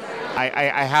 and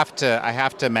I have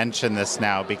to mention this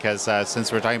now because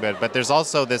since we're talking about it, but there's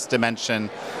also this dimension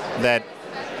that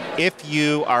if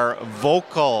you are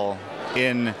vocal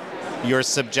in your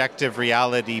subjective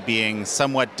reality being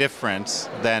somewhat different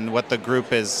than what the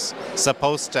group is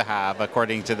supposed to have,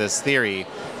 according to this theory,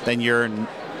 then you're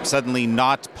suddenly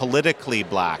not politically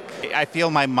black. I feel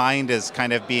my mind is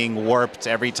kind of being warped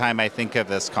every time I think of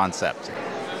this concept.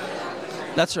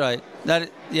 That's right.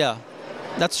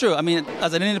 That's true. I mean,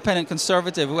 as an independent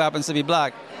conservative who happens to be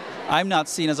black, I'm not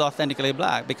seen as authentically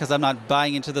black because I'm not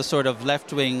buying into the sort of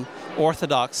left-wing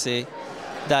orthodoxy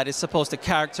that is supposed to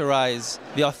characterize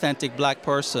the authentic black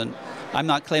person. I'm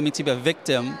not claiming to be a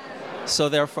victim, so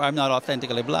therefore I'm not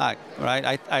authentically black,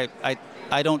 right?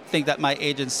 I don't think that my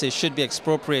agency should be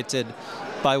expropriated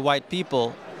by white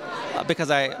people because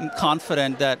I am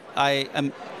confident that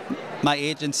my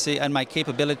agency and my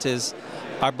capabilities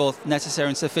are both necessary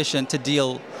and sufficient to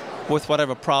deal with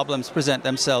whatever problems present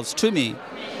themselves to me.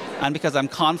 And because I'm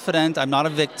confident, I'm not a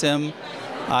victim,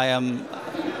 I am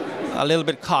a little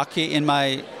bit cocky in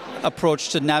my approach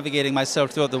to navigating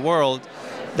myself throughout the world,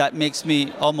 that makes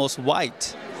me almost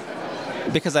white.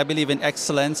 Because I believe in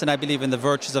excellence and I believe in the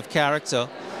virtues of character,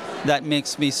 that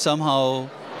makes me somehow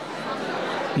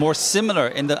more similar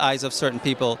in the eyes of certain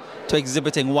people to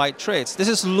exhibiting white traits. This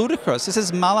is ludicrous. This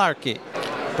is malarkey.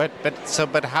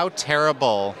 But how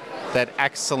terrible that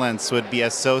excellence would be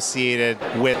associated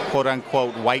with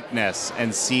quote-unquote whiteness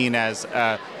and seen as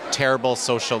a terrible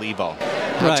social evil.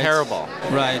 How Right. terrible.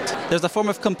 Right. There's a form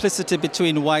of complicity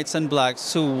between whites and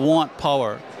blacks who want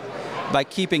power by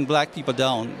keeping black people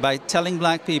down, by telling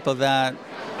black people that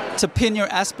to pin your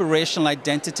aspirational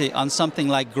identity on something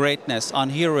like greatness, on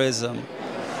heroism,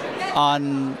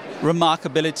 on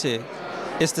remarkability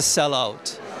is to sell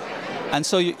out. And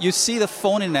so you see the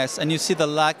phoniness and you see the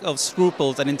lack of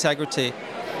scruples and integrity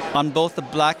on both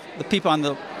the people on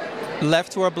the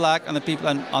left who are black and the people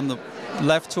on the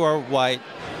left who are white,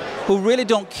 who really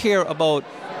don't care about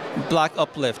black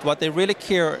uplift. What they really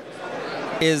care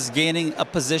is gaining a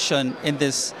position in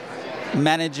this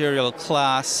managerial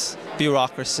class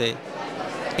bureaucracy,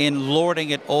 in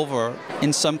lording it over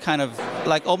in some kind of,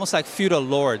 like almost like feudal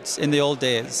lords in the old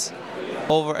days,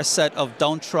 over a set of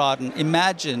downtrodden,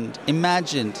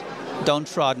 imagined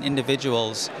downtrodden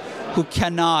individuals who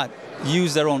cannot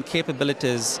use their own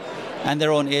capabilities and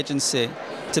their own agency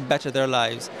to better their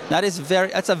lives.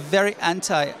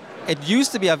 It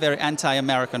used to be a very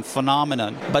anti-American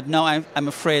phenomenon, but now I'm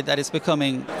afraid that it's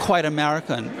becoming quite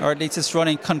American, or at least it's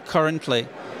running concurrently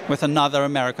with another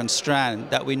American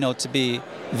strand that we know to be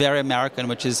very American,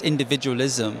 which is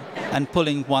individualism and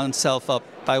pulling oneself up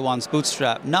by one's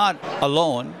bootstrap, not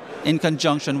alone, in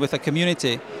conjunction with a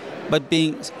community, but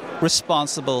being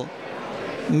responsible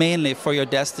mainly for your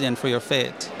destiny and for your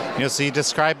fate. So you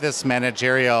describe this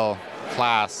managerial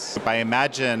class. I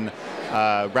imagine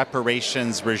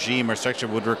reparations regime or structure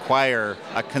would require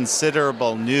a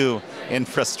considerable new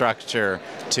infrastructure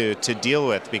to deal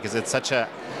with, because it's such a,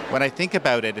 when I think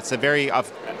about it,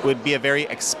 would be a very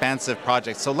expansive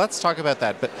project. So let's talk about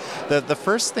that. But the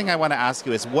first thing I want to ask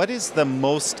you is, what is the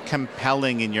most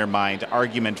compelling in your mind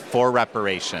argument for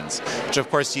reparations? Which of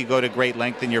course you go to great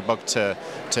length in your book to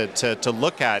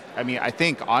look at. I mean, I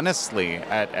think honestly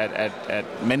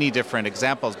at many different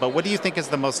examples. But what do you think is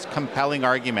the most compelling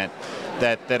argument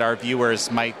that our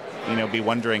viewers might be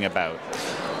wondering about?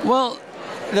 Well,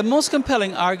 the most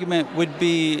compelling argument would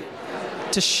be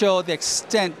to show the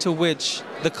extent to which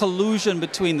the collusion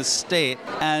between the state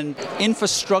and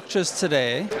infrastructures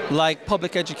today, like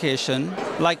public education,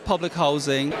 like public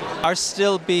housing, are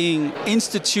still being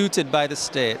instituted by the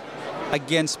state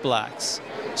against blacks.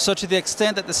 So to the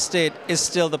extent that the state is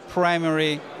still the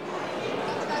primary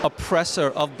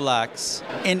oppressor of blacks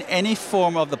in any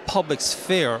form of the public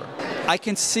sphere, I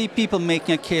can see people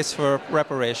making a case for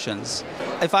reparations.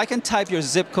 If I can type your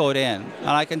zip code in and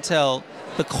I can tell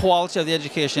the quality of the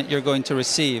education you're going to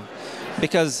receive,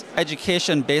 because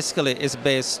education basically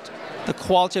the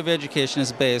quality of education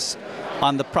is based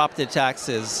on the property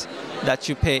taxes that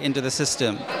you pay into the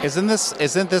system. Isn't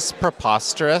this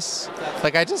preposterous?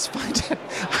 Like, I just find it,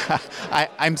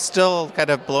 I'm still kind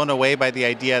of blown away by the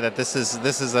idea that this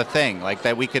is a thing, like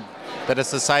that a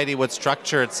society would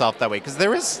structure itself that way, because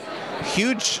there is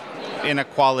huge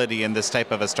inequality in this type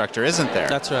of a structure, isn't there?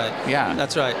 That's right. Yeah.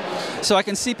 That's right. So I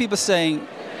can see people saying,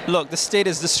 look, the state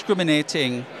is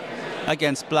discriminating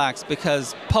against blacks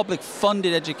because public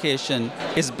funded education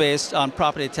is based on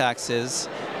property taxes,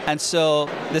 and so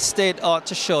the state ought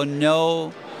to show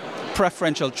no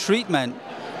preferential treatment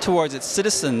towards its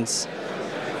citizens,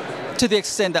 to the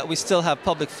extent that we still have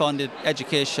public funded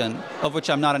education, of which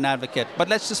I'm not an advocate. But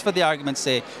let's just, for the argument's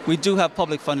sake, we do have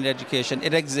public funded education.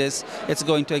 It exists. It's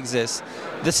going to exist.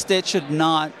 The state should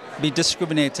not be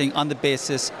discriminating on the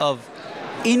basis of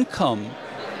income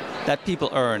that people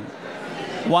earn.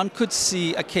 One could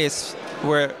see a case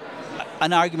where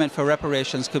an argument for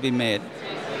reparations could be made.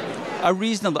 A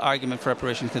reasonable argument for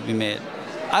reparations could be made.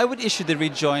 I would issue the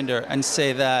rejoinder and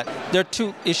say that there are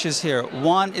two issues here.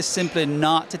 One is simply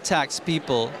not to tax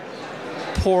people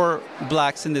poor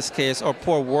blacks in this case, or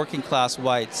poor working class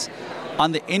whites,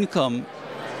 on the income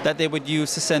that they would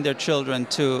use to send their children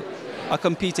to a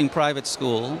competing private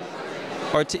school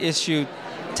or to issue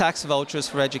tax vouchers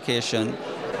for education.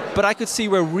 But I could see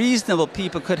where reasonable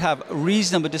people could have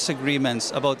reasonable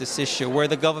disagreements about this issue, where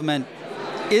the government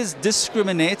is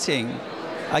discriminating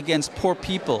against poor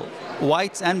people,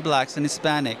 whites and blacks and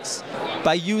Hispanics,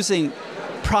 by using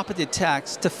property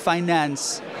tax to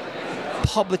finance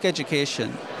public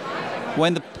education,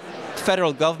 when the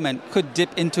federal government could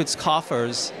dip into its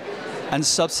coffers and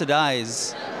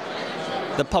subsidize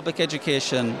the public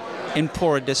education in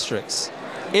poorer districts.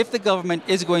 If the government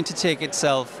is going to take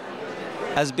itself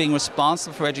as being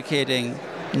responsible for educating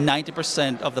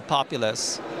 90% of the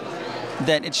populace,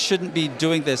 then it shouldn't be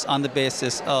doing this on the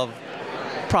basis of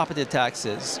property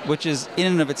taxes, which is in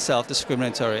and of itself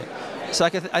discriminatory. So I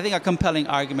think a compelling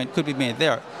argument could be made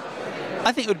there.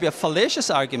 I think it would be a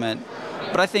fallacious argument,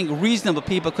 but I think reasonable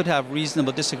people could have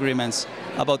reasonable disagreements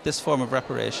about this form of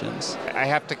reparations. I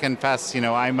have to confess,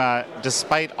 I'm,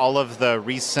 despite all of the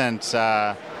recent,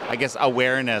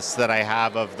 awareness that I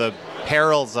have of the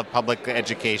perils of public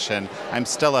education, I'm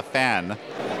still a fan.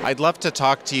 I'd love to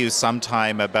talk to you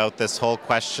sometime about this whole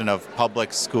question of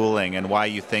public schooling and why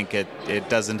you think it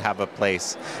doesn't have a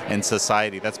place in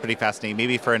society. That's pretty fascinating,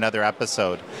 maybe for another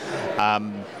episode.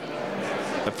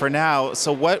 But for now,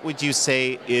 so what would you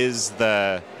say is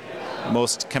the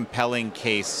most compelling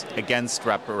case against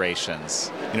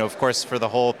reparations? Of course, for the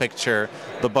whole picture,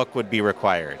 the book would be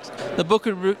required. The book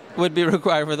would be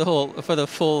required for the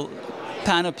full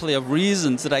panoply of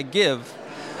reasons that I give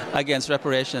against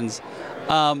reparations.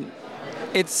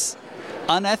 It's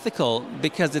unethical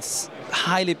because it's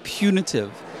highly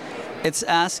punitive. It's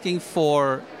asking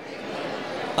for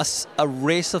a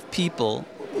race of people,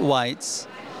 whites,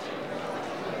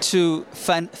 to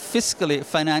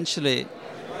financially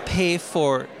pay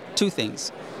for two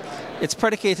things. It's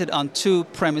predicated on two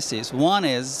premises. One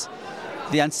is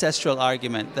the ancestral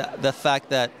argument, the fact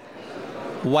that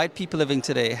white people living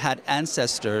today had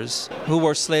ancestors who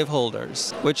were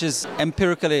slaveholders, which is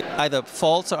empirically either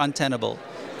false or untenable.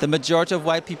 The majority of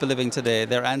white people living today,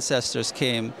 their ancestors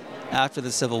came after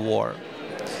the Civil War.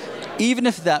 Even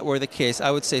if that were the case, I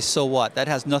would say, so what? That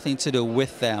has nothing to do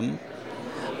with them.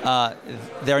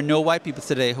 There are no white people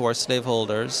today who are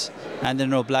slaveholders, and there are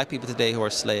no black people today who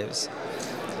are slaves.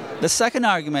 The second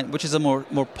argument, which is a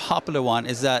more popular one,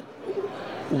 is that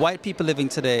white people living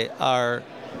today are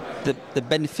the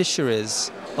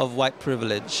beneficiaries of white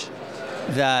privilege,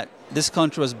 that this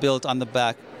country was built on the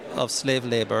back of slave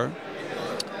labor,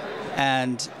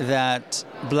 and that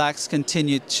blacks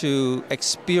continue to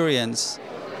experience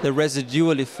the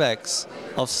residual effects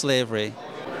of slavery.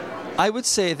 I would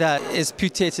say that is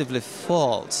putatively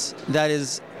false. That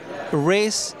is,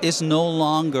 race is no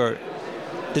longer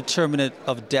determinant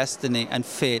of destiny and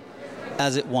fate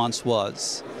as it once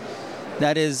was.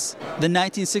 That is, the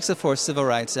 1964 Civil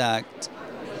Rights Act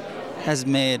has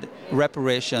made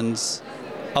reparations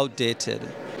outdated.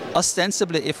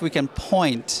 Ostensibly, if we can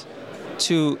point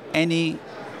to any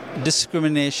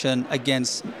discrimination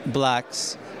against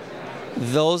blacks,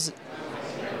 those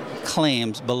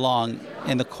claims belong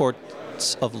in the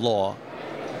courts of law.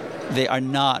 They are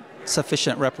not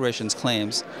sufficient reparations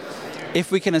claims.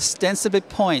 If we can ostensibly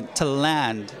point to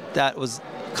land that was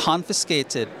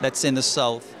confiscated, that's in the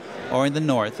South or in the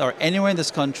North or anywhere in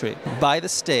this country, by the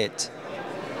state,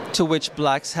 to which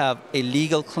blacks have a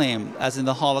legal claim, as in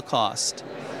the Holocaust,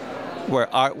 where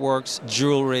artworks,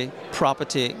 jewelry,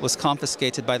 property was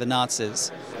confiscated by the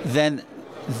Nazis, then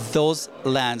those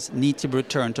lands need to be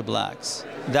returned to blacks.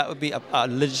 That would be a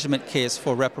legitimate case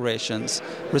for reparations,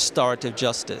 restorative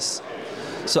justice.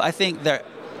 So I think there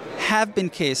have been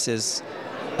cases,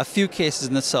 a few cases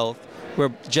in the South, where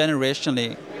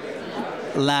generationally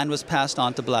land was passed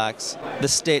on to blacks. The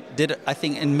state did, I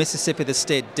think in Mississippi, the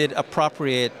state did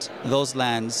appropriate those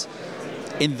lands.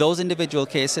 In those individual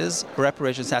cases,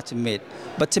 reparations have to be made.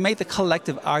 But to make the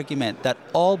collective argument that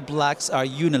all blacks are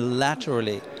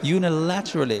unilaterally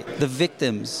the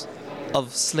victims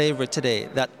of slavery today,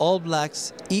 that all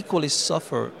blacks equally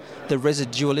suffer the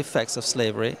residual effects of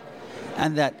slavery,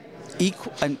 and that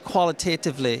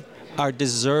qualitatively are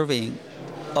deserving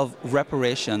of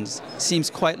reparations, seems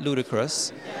quite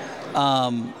ludicrous.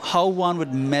 How one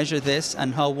would measure this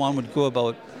and how one would go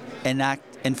about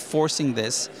enforcing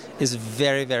this is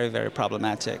very, very, very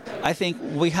problematic. I think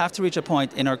we have to reach a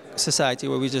point in our society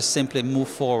where we just simply move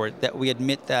forward, that we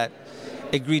admit that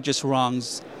egregious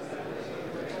wrongs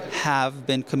have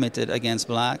been committed against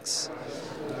blacks,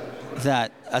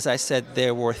 that, as I said,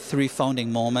 there were 3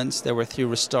 founding moments, there were 3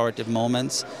 restorative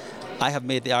moments, I have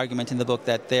made the argument in the book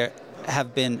that there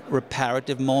have been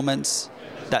reparative moments,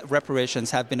 that reparations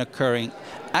have been occurring.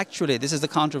 Actually, this is the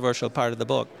controversial part of the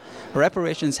book.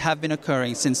 Reparations have been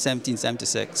occurring since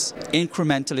 1776,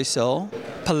 incrementally so,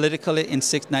 politically in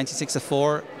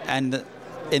 1964, and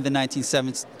in the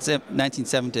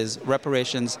 1970s,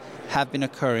 reparations have been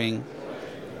occurring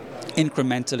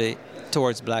incrementally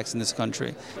towards blacks in this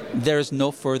country. There is no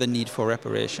further need for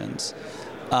reparations.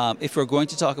 If we're going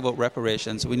to talk about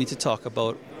reparations, we need to talk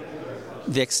about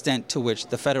the extent to which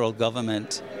the federal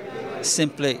government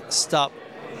simply stop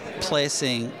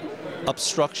placing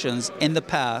obstructions in the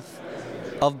path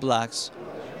of blacks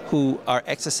who are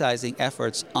exercising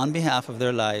efforts on behalf of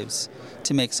their lives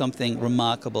to make something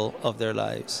remarkable of their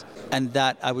lives. And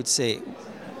that, I would say,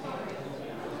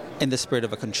 in the spirit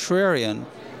of a contrarian,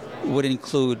 would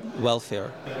include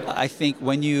welfare. I think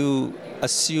when you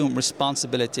assume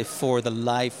responsibility for the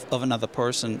life of another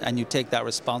person and you take that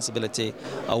responsibility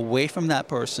away from that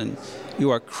person, you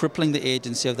are crippling the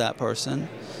agency of that person.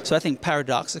 So I think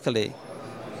paradoxically,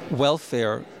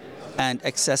 welfare and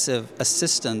excessive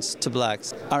assistance to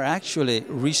blacks are actually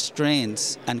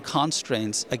restraints and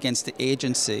constraints against the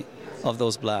agency of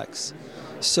those blacks.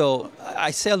 So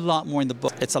I say a lot more in the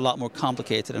book. It's a lot more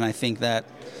complicated, and I think that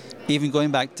even going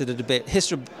back to the debate,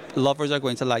 history lovers are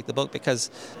going to like the book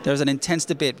because there's an intense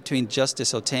debate between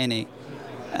Justice Otani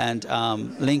and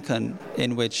Lincoln,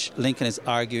 in which Lincoln is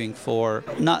arguing for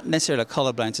not necessarily a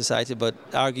colorblind society, but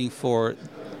arguing for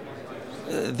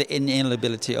the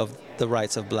inalienability of the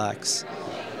rights of blacks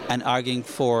and arguing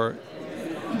for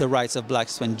the rights of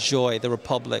blacks to enjoy the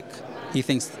republic. He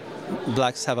thinks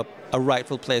blacks have a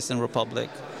rightful place in the republic,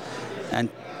 and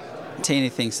Taney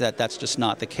thinks that that's just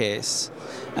not the case.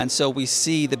 And so we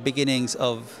see the beginnings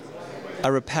of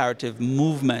a reparative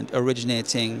movement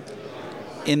originating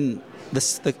in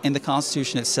the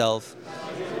Constitution itself,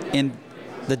 in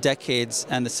the decades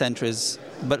and the centuries,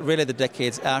 but really the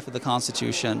decades after the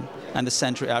Constitution and the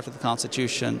century after the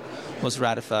Constitution was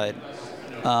ratified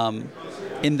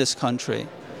in this country.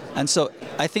 And so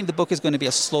I think the book is going to be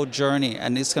a slow journey,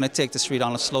 and it's going to take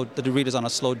the readers on a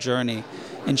slow journey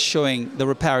in showing the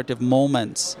reparative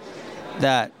moments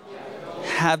that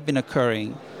have been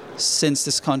occurring since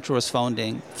this country was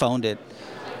founded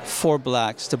for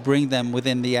blacks, to bring them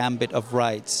within the ambit of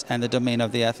rights and the domain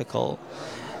of the ethical.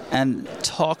 And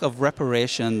talk of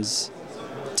reparations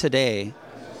today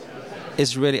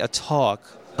is really a talk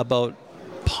about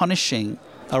punishing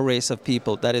a race of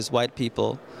people, that is white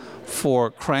people,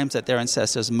 for crimes that their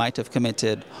ancestors might have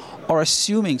committed, or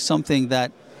assuming something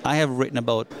that I have written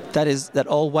about, that is that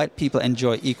all white people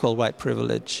enjoy equal white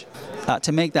privilege.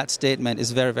 To make that statement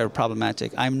is very, very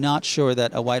problematic. I'm not sure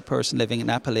that a white person living in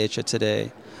Appalachia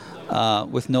today,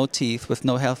 with no teeth, with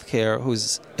no health care,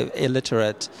 who's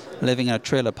illiterate, living in a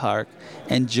trailer park,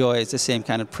 enjoys the same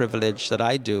kind of privilege that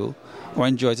I do, or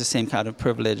enjoys the same kind of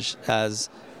privilege as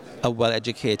a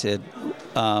well-educated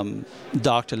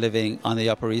doctor living on the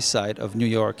Upper East Side of New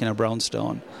York in a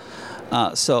brownstone.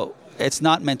 So it's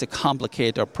not meant to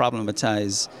complicate or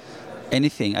problematize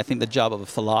anything. I think the job of a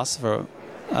philosopher,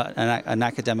 an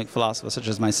academic philosopher such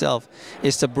as myself,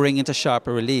 is to bring into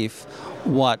sharper relief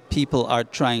what people are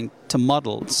trying to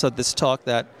muddle. So this talk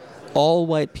that all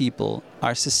white people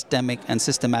are systemic and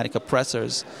systematic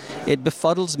oppressors, it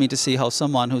befuddles me to see how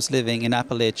someone who's living in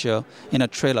Appalachia in a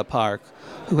trailer park,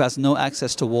 who has no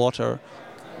access to water,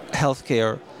 health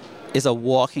care, is a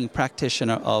walking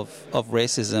practitioner of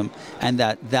racism, and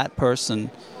that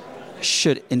person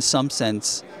should, in some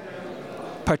sense,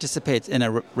 participate in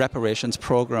a reparations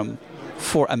program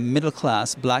for a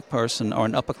middle-class black person or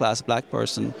an upper-class black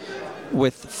person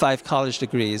with 5 college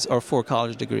degrees or 4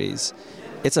 college degrees.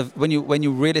 When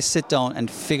you really sit down and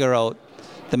figure out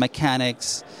the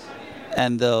mechanics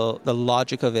and the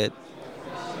logic of it,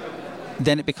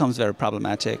 then it becomes very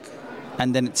problematic,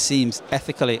 and then it seems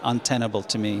ethically untenable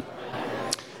to me.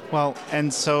 Well,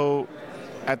 and so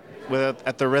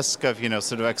at the risk of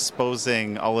sort of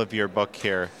exposing all of your book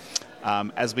here,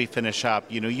 as we finish up,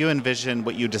 you envision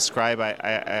what you describe,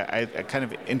 a kind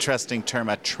of interesting term,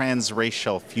 a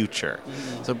transracial future.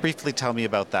 So briefly tell me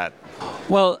about that.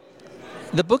 Well,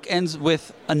 the book ends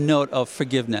with a note of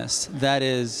forgiveness. That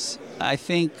is, I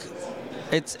think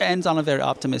it ends on a very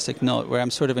optimistic note, where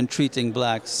I'm sort of entreating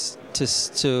blacks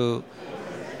to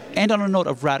end on a note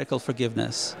of radical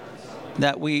forgiveness.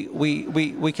 That we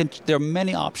can, there are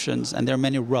many options and there are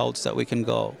many routes that we can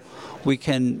go.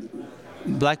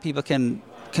 Black people can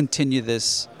continue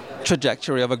this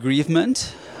trajectory of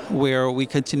aggrievement, where we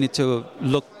continue to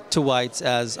look to whites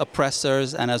as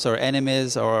oppressors and as our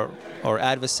enemies or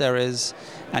adversaries,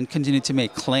 and continue to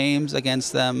make claims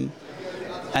against them.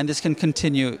 And this can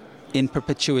continue in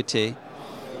perpetuity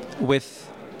with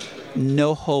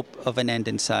no hope of an end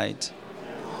in sight.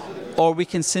 Or we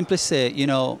can simply say,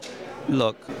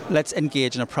 look, let's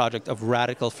engage in a project of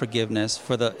radical forgiveness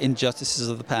for the injustices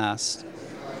of the past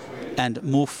and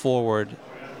move forward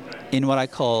in what I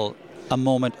call a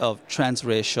moment of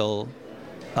transracial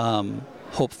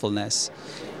hopefulness,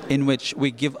 in which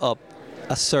we give up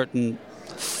a certain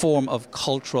form of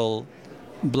cultural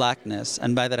blackness.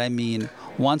 And by that I mean,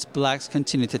 once blacks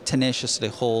continue to tenaciously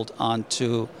hold on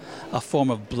to a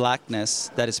form of blackness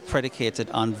that is predicated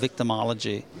on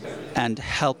victimology and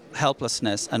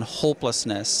helplessness and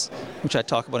hopelessness, which I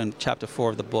talk about in chapter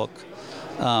 4 of the book,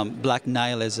 black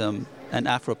nihilism and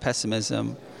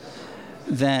Afro-pessimism,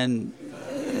 then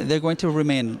they're going to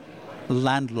remain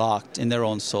landlocked in their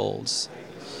own souls.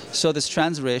 So this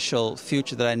transracial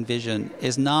future that I envision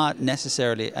is not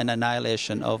necessarily an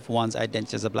annihilation of one's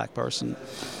identity as a black person,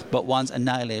 but one's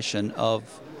annihilation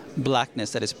of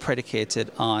blackness that is predicated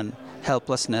on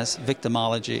helplessness,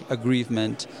 victimology,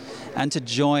 aggrievement, and to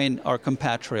join our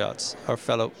compatriots, our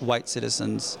fellow white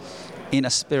citizens, in a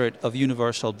spirit of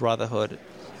universal brotherhood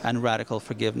and radical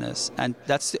forgiveness. And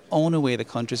that's the only way the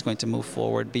country is going to move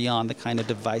forward beyond the kind of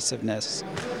divisiveness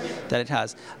that it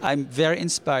has. I'm very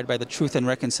inspired by the Truth and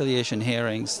Reconciliation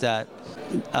hearings that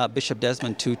Bishop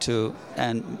Desmond Tutu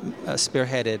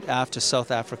spearheaded after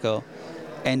South Africa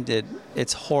ended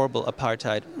its horrible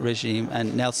apartheid regime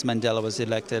and Nelson Mandela was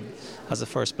elected as the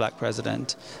first black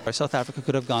president. South Africa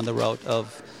could have gone the route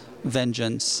of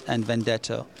vengeance and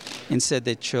vendetta. Instead,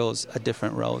 they chose a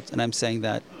different route. And I'm saying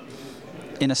that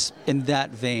in that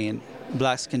vein,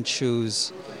 blacks can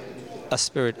choose a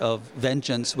spirit of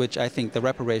vengeance, which I think the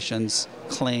reparations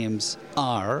claims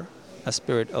are a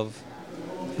spirit of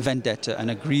vendetta and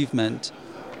aggrievement,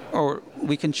 or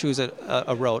we can choose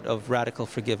a route of radical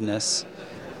forgiveness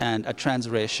and a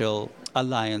transracial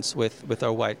alliance with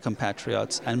our white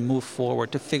compatriots and move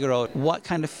forward to figure out what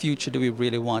kind of future do we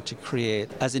really want to create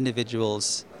as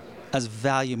individuals, as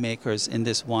value makers in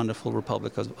this wonderful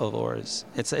republic of ours.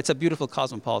 It's a beautiful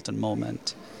cosmopolitan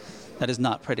moment that is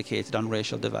not predicated on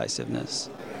racial divisiveness.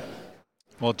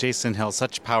 Well, Jason Hill,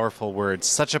 such powerful words.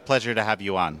 Such a pleasure to have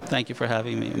you on. Thank you for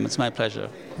having me. It's my pleasure.